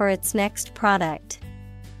ideas for its next product.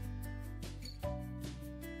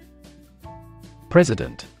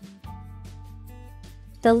 President.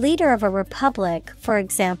 The leader of a republic, for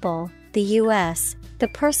example, the U.S., the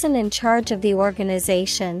person in charge of the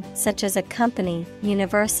organization, such as a company,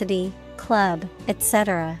 university, club,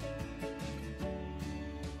 etc.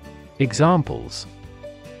 Examples: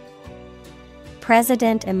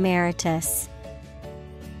 President Emeritus.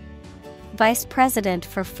 Vice President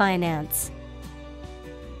for Finance.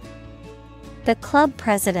 The club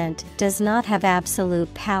president does not have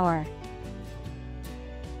absolute power.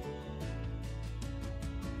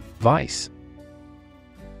 Vice.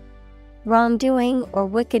 Wrongdoing or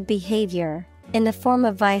wicked behavior, in the form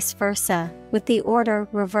of vice versa, with the order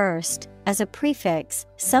reversed. As a prefix,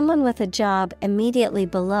 someone with a job immediately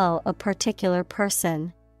below a particular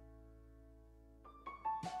person.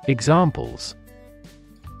 Examples: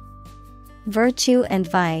 Virtue and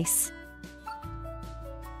vice.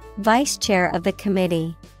 Vice chair of the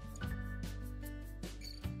committee.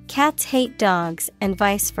 Cats hate dogs and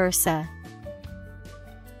vice versa.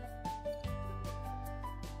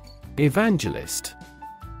 Evangelist.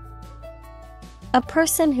 A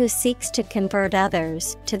person who seeks to convert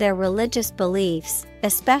others to their religious beliefs,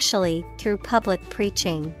 especially through public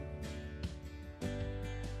preaching.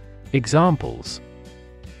 Examples: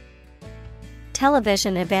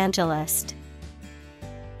 Television evangelist.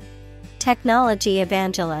 Technology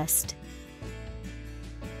evangelist.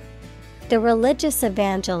 The religious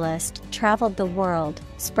evangelist traveled the world,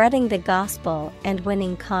 spreading the gospel and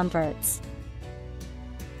winning converts.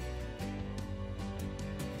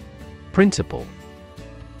 Principle.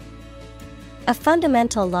 A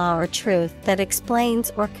fundamental law or truth that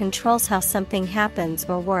explains or controls how something happens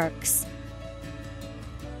or works.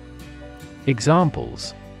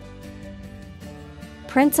 Examples: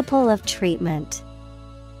 Principle of treatment.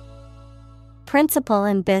 Principle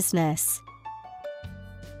in business.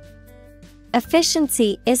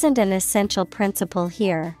 Efficiency isn't an essential principle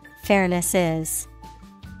here, fairness is.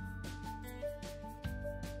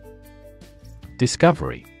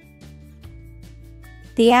 Discovery.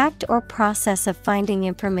 The act or process of finding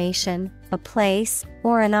information, a place,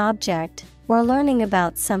 or an object, or learning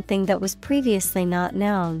about something that was previously not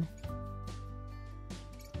known.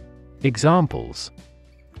 Examples: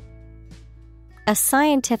 A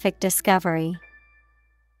scientific discovery.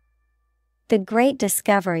 The great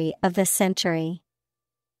discovery of the century.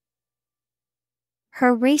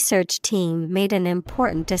 Her research team made an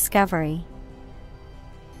important discovery.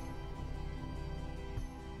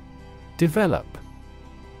 Develop.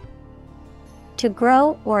 To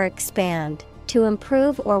grow or expand, to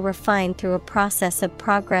improve or refine through a process of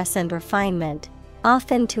progress and refinement,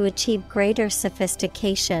 often to achieve greater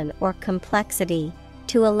sophistication or complexity,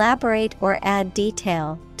 to elaborate or add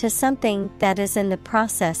detail to something that is in the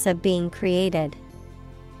process of being created.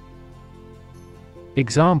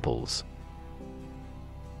 Examples: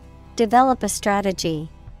 Develop a strategy.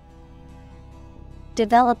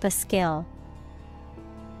 Develop a skill.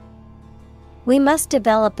 We must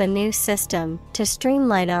develop a new system to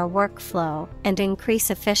streamline our workflow and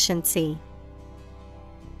increase efficiency.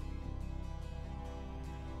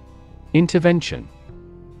 Intervention.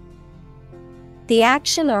 The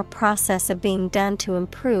action or process of being done to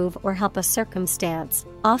improve or help a circumstance,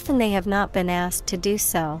 often they have not been asked to do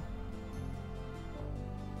so.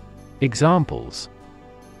 Examples: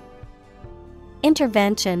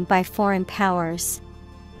 Intervention by foreign powers.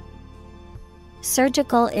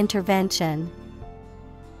 Surgical intervention.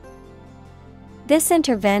 This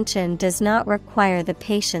intervention does not require the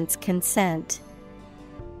patient's consent.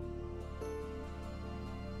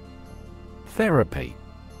 Therapy.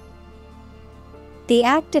 The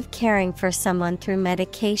act of caring for someone through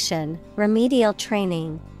medication, remedial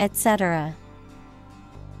training, etc.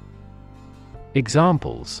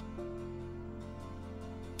 Examples: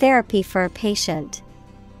 Therapy for a patient.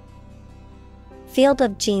 Field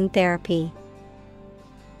of gene therapy.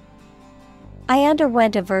 I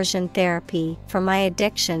underwent aversion therapy for my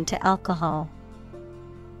addiction to alcohol.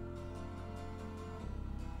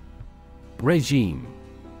 Regime.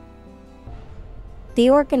 The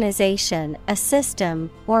organization, a system,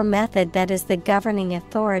 or method that is the governing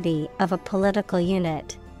authority of a political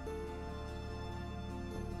unit.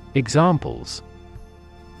 Examples: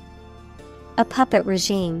 A puppet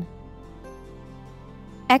regime.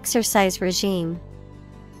 Exercise regime.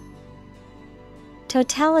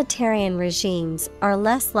 Totalitarian regimes are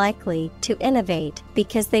less likely to innovate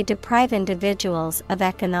because they deprive individuals of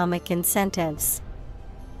economic incentives.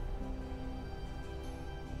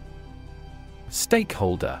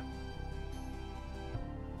 Stakeholder.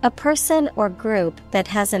 A person or group that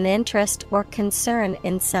has an interest or concern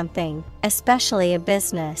in something, especially a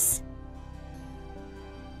business.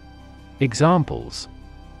 Examples: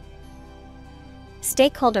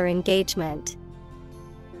 Stakeholder engagement.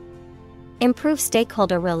 Improve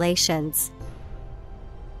stakeholder relations.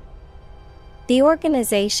 The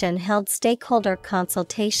organization held stakeholder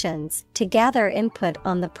consultations to gather input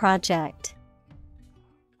on the project.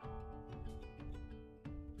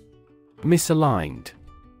 Misaligned.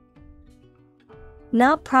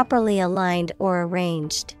 Not properly aligned or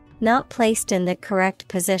arranged, not placed in the correct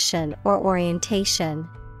position or orientation.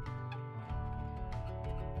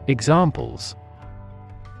 Examples: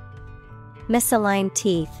 Misaligned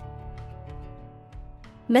teeth.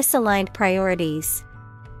 Misaligned priorities.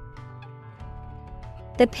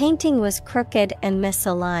 The painting was crooked and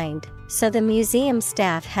misaligned, so the museum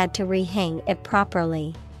staff had to rehang it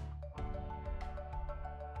properly.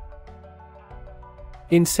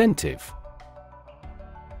 Incentive.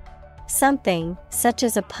 Something, such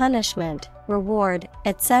as a punishment, reward,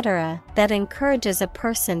 etc., that encourages a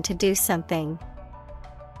person to do something.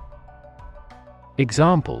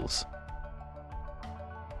 Examples: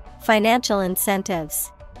 Financial incentives.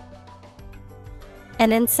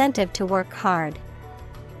 An incentive to work hard.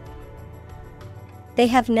 They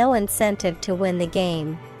have no incentive to win the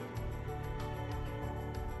game.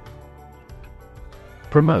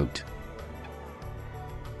 Promote.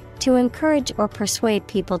 To encourage or persuade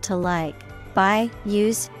people to like, buy,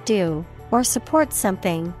 use, do, or support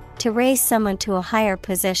something, to raise someone to a higher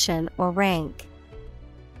position or rank.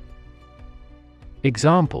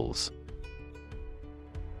 Examples: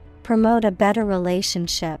 Promote a better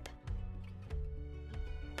relationship.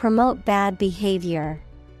 Promote bad behavior.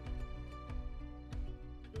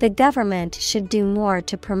 The government should do more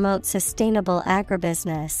to promote sustainable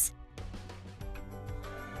agribusiness.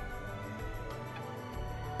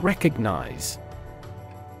 Recognize.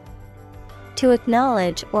 To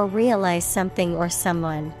acknowledge or realize something or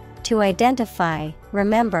someone, to identify,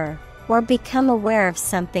 remember, or become aware of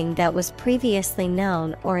something that was previously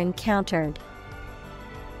known or encountered.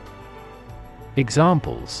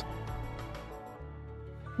 Examples: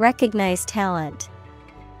 Recognize talent.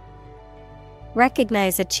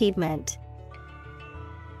 Recognize achievement.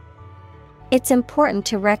 It's important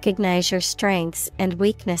to recognize your strengths and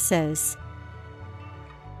weaknesses.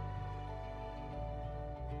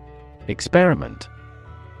 Experiment.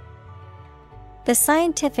 The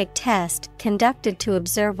scientific test conducted to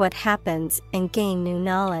observe what happens and gain new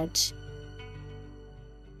knowledge.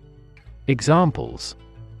 Examples: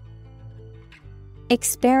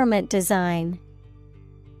 Experiment design.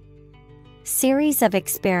 Series of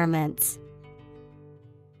experiments.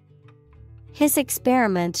 His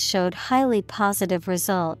experiments showed highly positive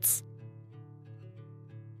results.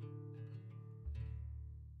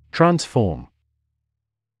 Transform.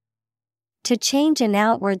 To change an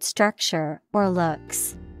outward structure or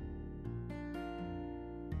looks.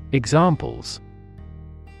 Examples: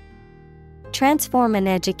 Transform an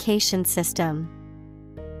education system.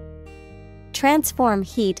 Transform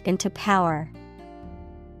heat into power.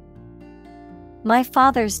 My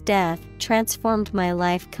father's death transformed my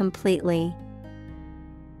life completely.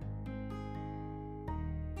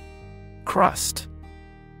 Crust.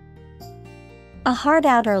 A hard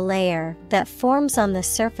outer layer that forms on the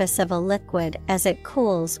surface of a liquid as it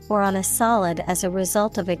cools or on a solid as a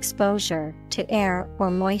result of exposure to air or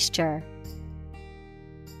moisture.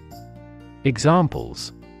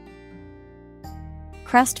 Examples: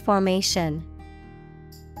 Crust formation.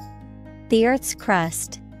 The Earth's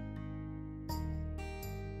crust.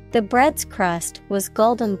 The bread's crust was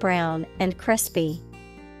golden brown and crispy.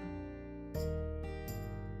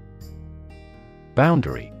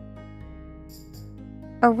 Boundary.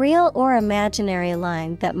 A real or imaginary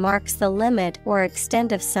line that marks the limit or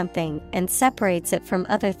extent of something and separates it from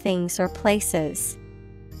other things or places.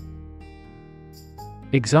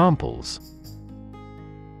 Examples: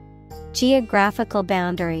 Geographical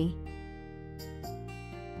boundary.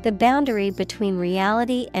 The boundary between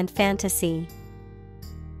reality and fantasy.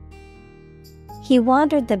 He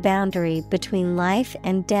wandered the boundary between life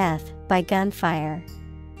and death by gunfire.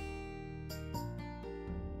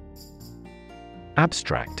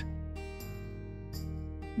 Abstract.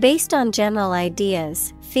 Based on general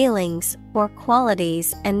ideas, feelings, or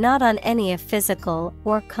qualities and not on any of physical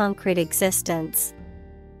or concrete existence.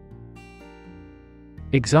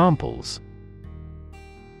 Examples: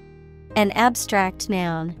 An abstract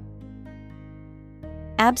noun.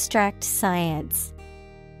 Abstract science.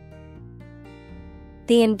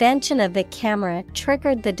 The invention of the camera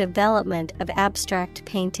triggered the development of abstract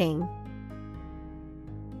painting.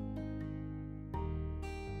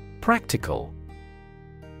 Practical.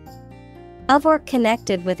 Of or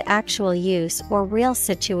connected with actual use or real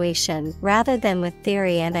situation rather than with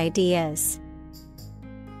theory and ideas.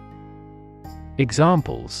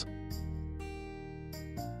 Examples: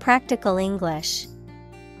 Practical English.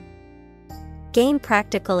 Gain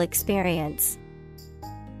practical experience.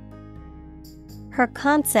 Her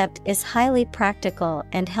concept is highly practical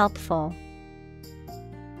and helpful.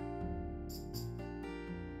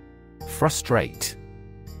 Frustrate.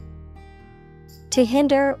 To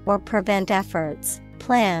hinder or prevent efforts,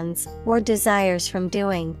 plans, or desires from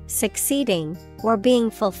doing, succeeding, or being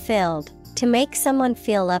fulfilled. To make someone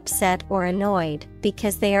feel upset or annoyed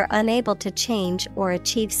because they are unable to change or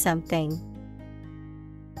achieve something.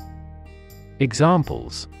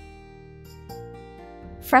 Examples: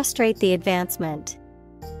 Frustrate the advancement.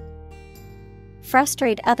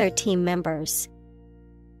 Frustrate other team members.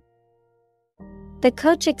 The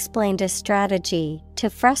coach explained a strategy to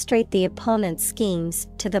frustrate the opponent's schemes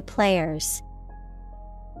to the players.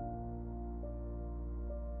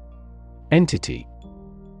 Entity.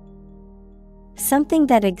 Something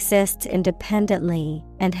that exists independently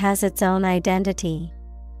and has its own identity.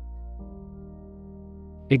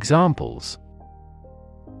 Examples: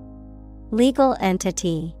 Legal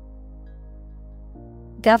entity.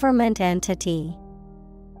 Government entity.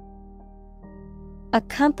 A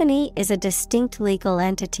company is a distinct legal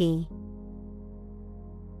entity.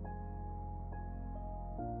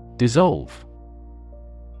 Dissolve.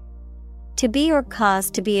 To be or cause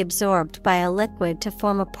to be absorbed by a liquid to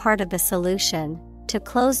form a part of a solution, to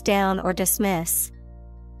close down or dismiss.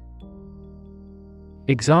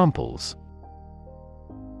 Examples: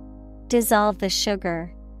 Dissolve the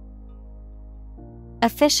sugar.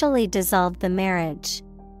 Officially dissolved the marriage.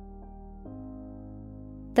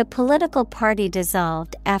 The political party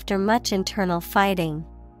dissolved after much internal fighting.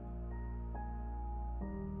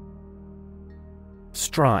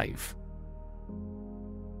 Strive.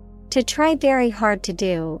 To try very hard to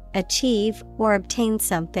do, achieve, or obtain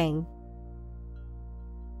something.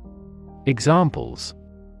 Examples: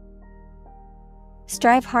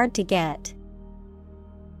 Strive hard to get.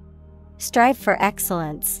 Strive for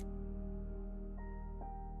excellence.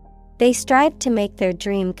 They strive to make their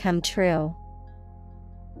dream come true.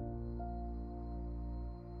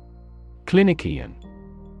 Clinician.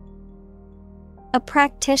 A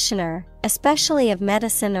practitioner, especially of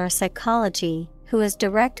medicine or psychology, who has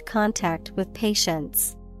direct contact with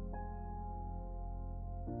patients.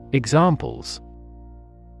 Examples: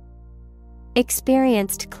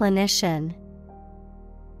 Experienced clinician.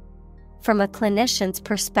 From a clinician's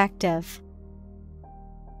perspective.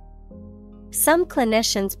 Some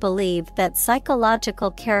clinicians believe that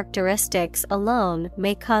psychological characteristics alone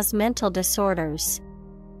may cause mental disorders.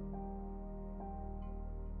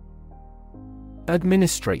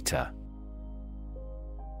 Administrator.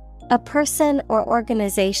 A person or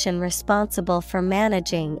organization responsible for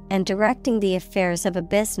managing and directing the affairs of a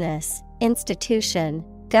business, institution,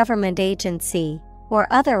 government agency, or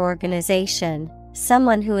other organization,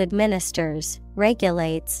 someone who administers,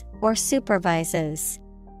 regulates, or supervises.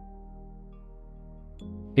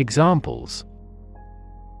 Examples: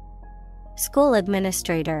 School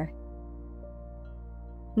administrator.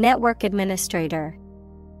 Network administrator.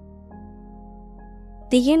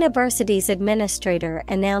 The university's administrator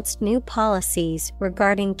announced new policies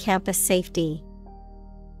regarding campus safety.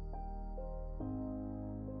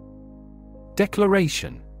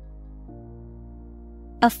 Declaration.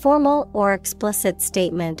 A formal or explicit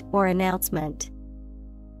statement or announcement.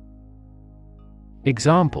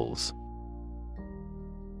 Examples: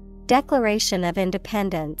 Declaration of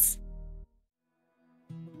Independence.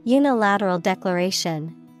 Unilateral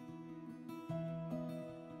declaration.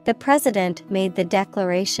 The president made the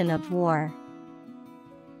declaration of war.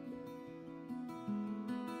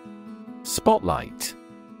 Spotlight.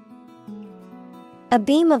 A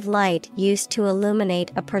beam of light used to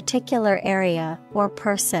illuminate a particular area or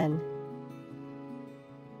person.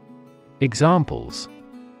 Examples: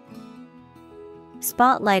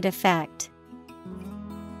 Spotlight effect.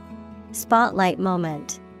 Spotlight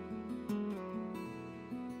moment.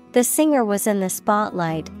 The singer was in the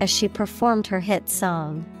spotlight as she performed her hit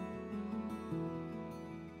song.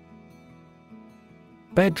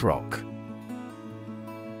 Bedrock.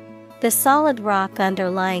 The solid rock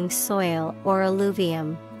underlying soil or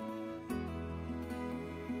alluvium.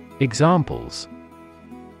 Examples: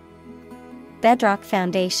 Bedrock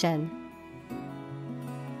foundation.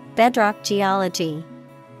 Bedrock geology.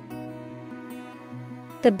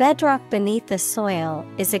 The bedrock beneath the soil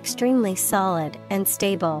is extremely solid and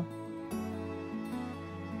stable.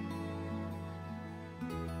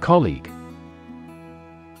 Colleague.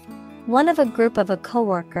 One of a group of a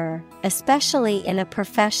coworker, especially in a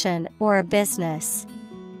profession or a business.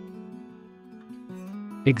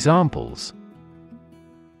 Examples: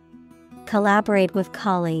 Collaborate with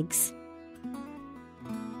colleagues.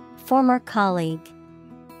 Former colleague.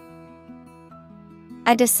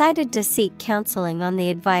 I decided to seek counseling on the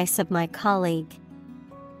advice of my colleague.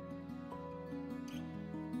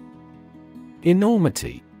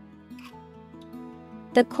 Enormity.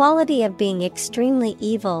 The quality of being extremely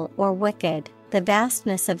evil or wicked, the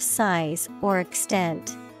vastness of size or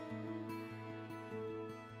extent.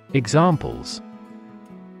 Examples: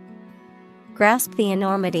 Grasp the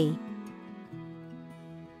enormity.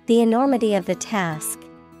 The enormity of the task.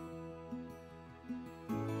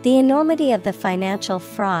 The enormity of the financial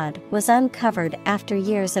fraud was uncovered after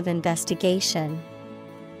years of investigation.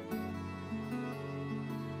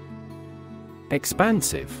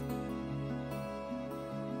 Expansive.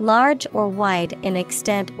 Large or wide in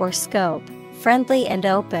extent or scope, friendly and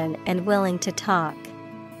open and willing to talk.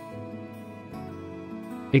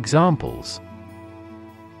 Examples: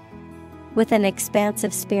 With an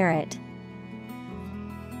expansive spirit.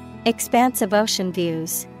 Expansive ocean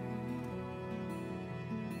views.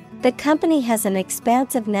 The company has an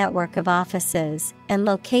expansive network of offices and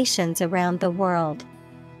locations around the world.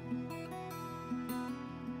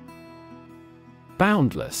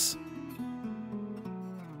 Boundless.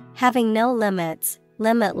 Having no limits,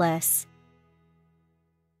 limitless.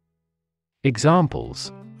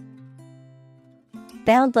 Examples: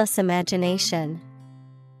 Boundless imagination.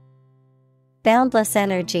 Boundless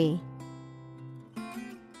energy.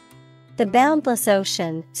 The boundless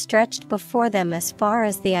ocean stretched before them as far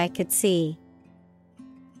as the eye could see.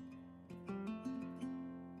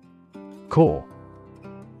 Core.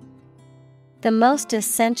 The most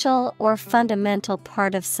essential or fundamental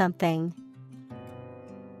part of something.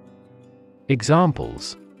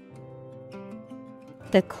 Examples: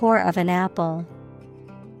 The core of an apple.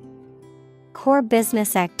 Core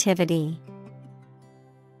business activity.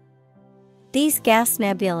 These gas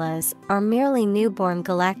nebulas are merely newborn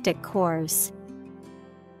galactic cores.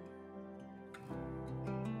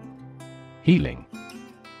 Healing.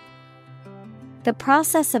 The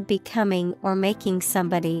process of becoming or making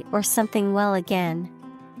somebody or something well again.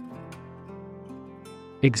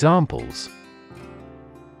 Examples: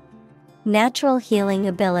 Natural healing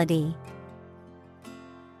ability.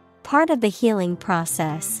 Part of the healing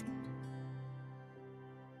process.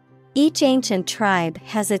 Each ancient tribe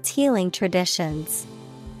has its healing traditions.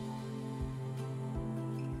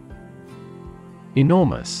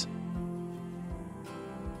 Enormous.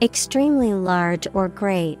 Extremely large or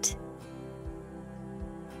great.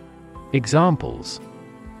 Examples: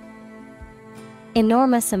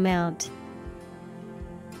 Enormous amount.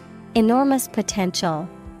 Enormous potential.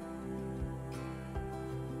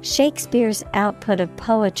 Shakespeare's output of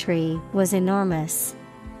poetry was enormous.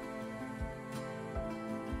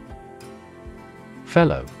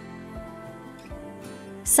 Fellow.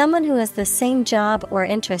 Someone who has the same job or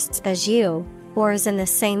interests as you, or is in the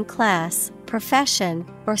same class, profession,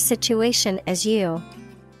 or situation as you.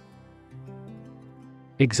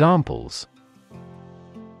 Examples: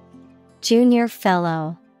 Junior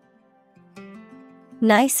fellow.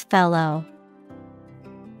 Nice fellow.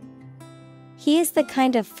 He is the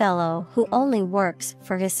kind of fellow who only works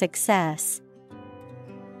for his success.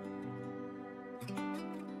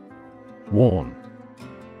 Warn.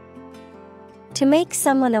 To make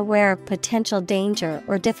someone aware of potential danger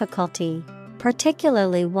or difficulty,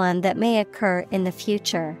 particularly one that may occur in the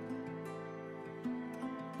future.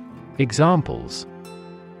 Examples: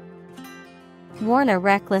 Warn a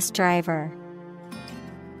reckless driver.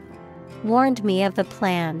 Warned me of the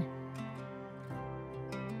plan.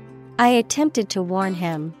 I attempted to warn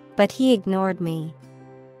him, but he ignored me.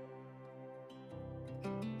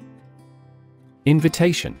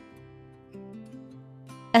 Invitation.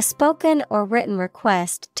 A spoken or written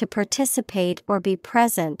request to participate or be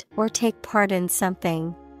present or take part in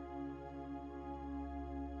something.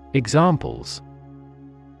 Examples: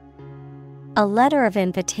 A letter of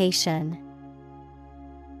invitation.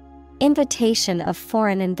 Invitation of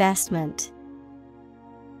foreign investment.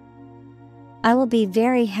 I will be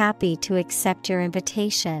very happy to accept your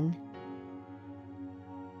invitation.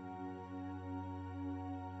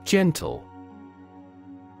 Gentle.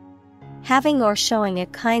 Having or showing a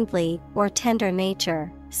kindly or tender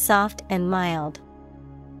nature, soft and mild.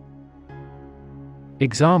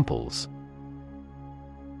 Examples: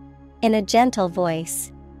 In a gentle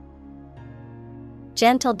voice.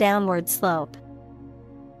 Gentle downward slope.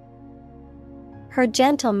 Her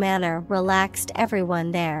gentle manner relaxed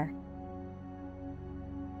everyone there.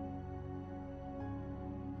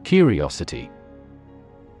 Curiosity.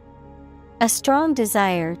 A strong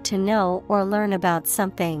desire to know or learn about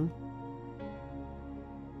something.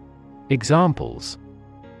 Examples: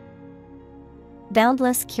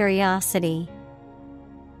 Boundless curiosity.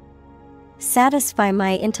 Satisfy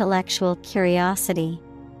my intellectual curiosity.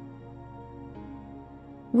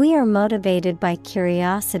 We are motivated by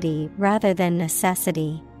curiosity rather than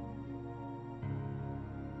necessity.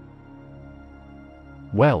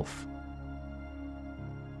 Wealth.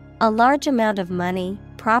 A large amount of money,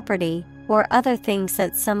 property, or other things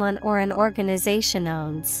that someone or an organization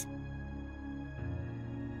owns.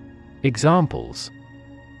 Examples: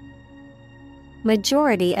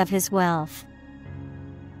 Majority of his wealth.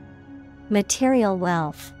 Material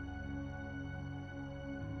wealth.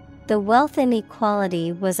 The wealth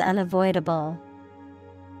inequality was unavoidable.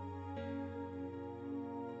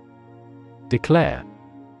 Declare.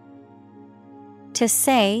 To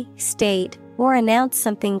say, state, or announce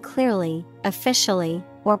something clearly, officially,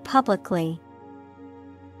 or publicly.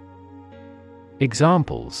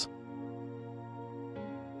 Examples: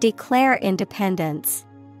 Declare independence.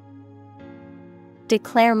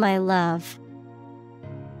 Declare my love.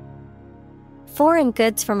 Foreign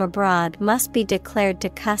goods from abroad must be declared to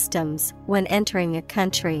customs when entering a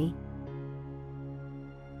country.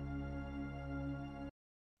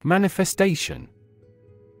 Manifestation.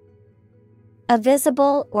 A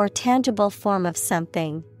visible or tangible form of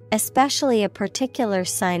something, especially a particular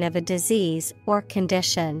sign of a disease or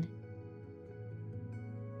condition.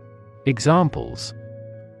 Examples: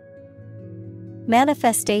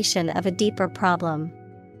 Manifestation of a deeper problem.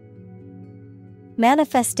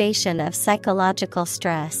 Manifestation of psychological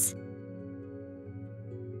stress.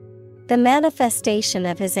 The manifestation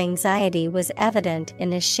of his anxiety was evident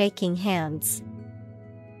in his shaking hands.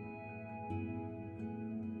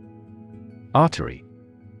 Artery.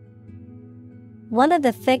 One of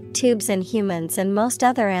the thick tubes in humans and most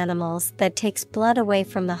other animals that takes blood away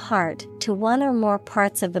from the heart to one or more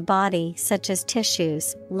parts of the body, such as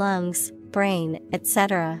tissues, lungs, brain,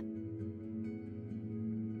 etc.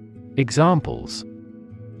 Examples: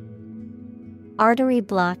 Artery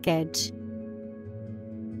blockage.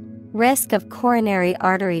 Risk of coronary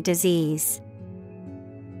artery disease.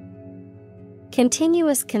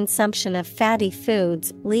 Continuous consumption of fatty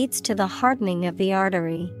foods leads to the hardening of the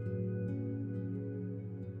artery.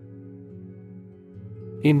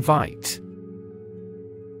 Invite.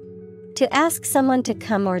 To ask someone to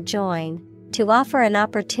come or join, to offer an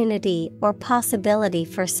opportunity or possibility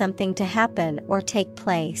for something to happen or take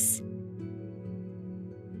place.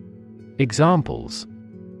 Examples: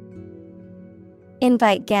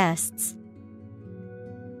 Invite guests.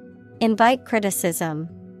 Invite criticism.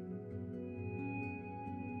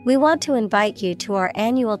 We want to invite you to our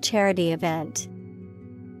annual charity event.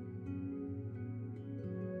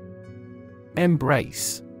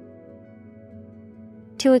 Embrace.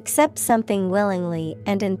 To accept something willingly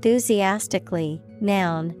and enthusiastically.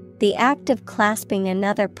 Noun, the act of clasping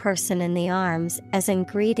another person in the arms as in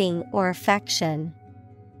greeting or affection.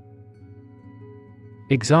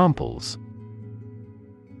 Examples: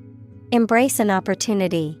 Embrace an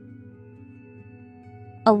opportunity.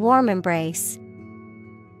 A warm embrace.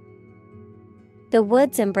 The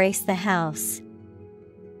woods embrace the house.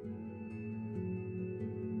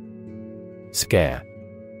 Scare.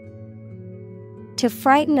 To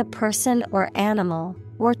frighten a person or animal,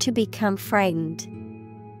 or to become frightened.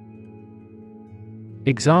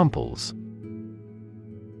 Examples: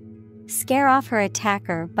 Scare off her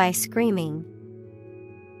attacker by screaming.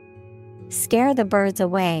 Scare the birds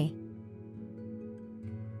away.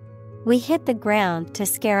 We hit the ground to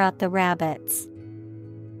scare out the rabbits.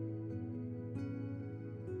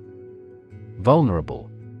 Vulnerable.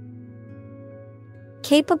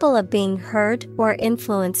 Capable of being hurt or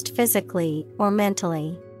influenced physically or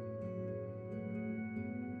mentally.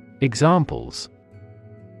 Examples: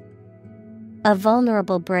 A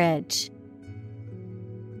vulnerable bridge.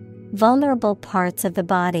 Vulnerable parts of the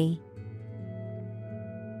body.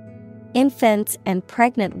 Infants and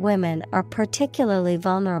pregnant women are particularly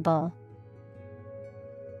vulnerable.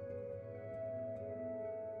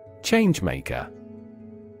 Changemaker.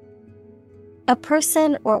 A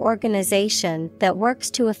person or organization that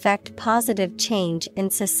works to effect positive change in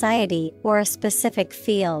society or a specific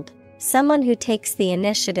field. Someone who takes the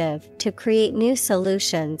initiative to create new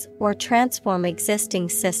solutions or transform existing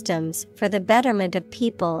systems for the betterment of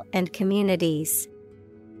people and communities.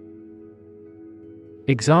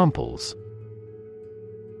 Examples: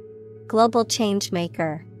 Global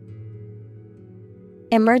changemaker.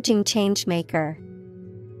 Emerging changemaker.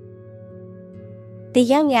 The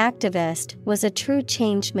young activist was a true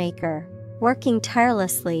changemaker, working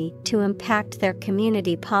tirelessly to impact their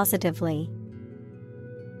community positively.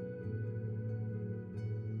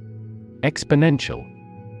 Exponential.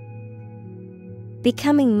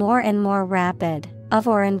 Becoming more and more rapid, of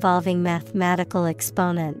or involving mathematical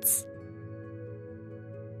exponents.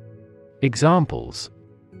 Examples: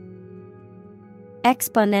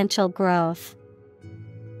 Exponential growth.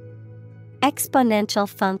 Exponential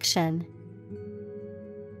function.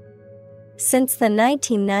 Since the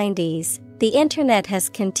 1990s, the Internet has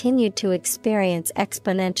continued to experience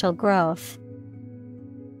exponential growth.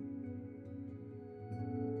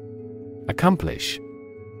 Accomplish.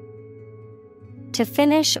 To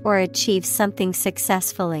finish or achieve something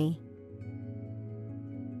successfully.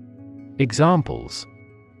 Examples: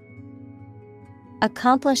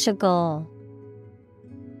 Accomplish a goal.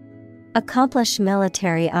 Accomplish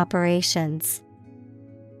military operations.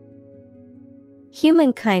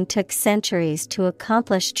 Humankind took centuries to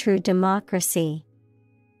accomplish true democracy.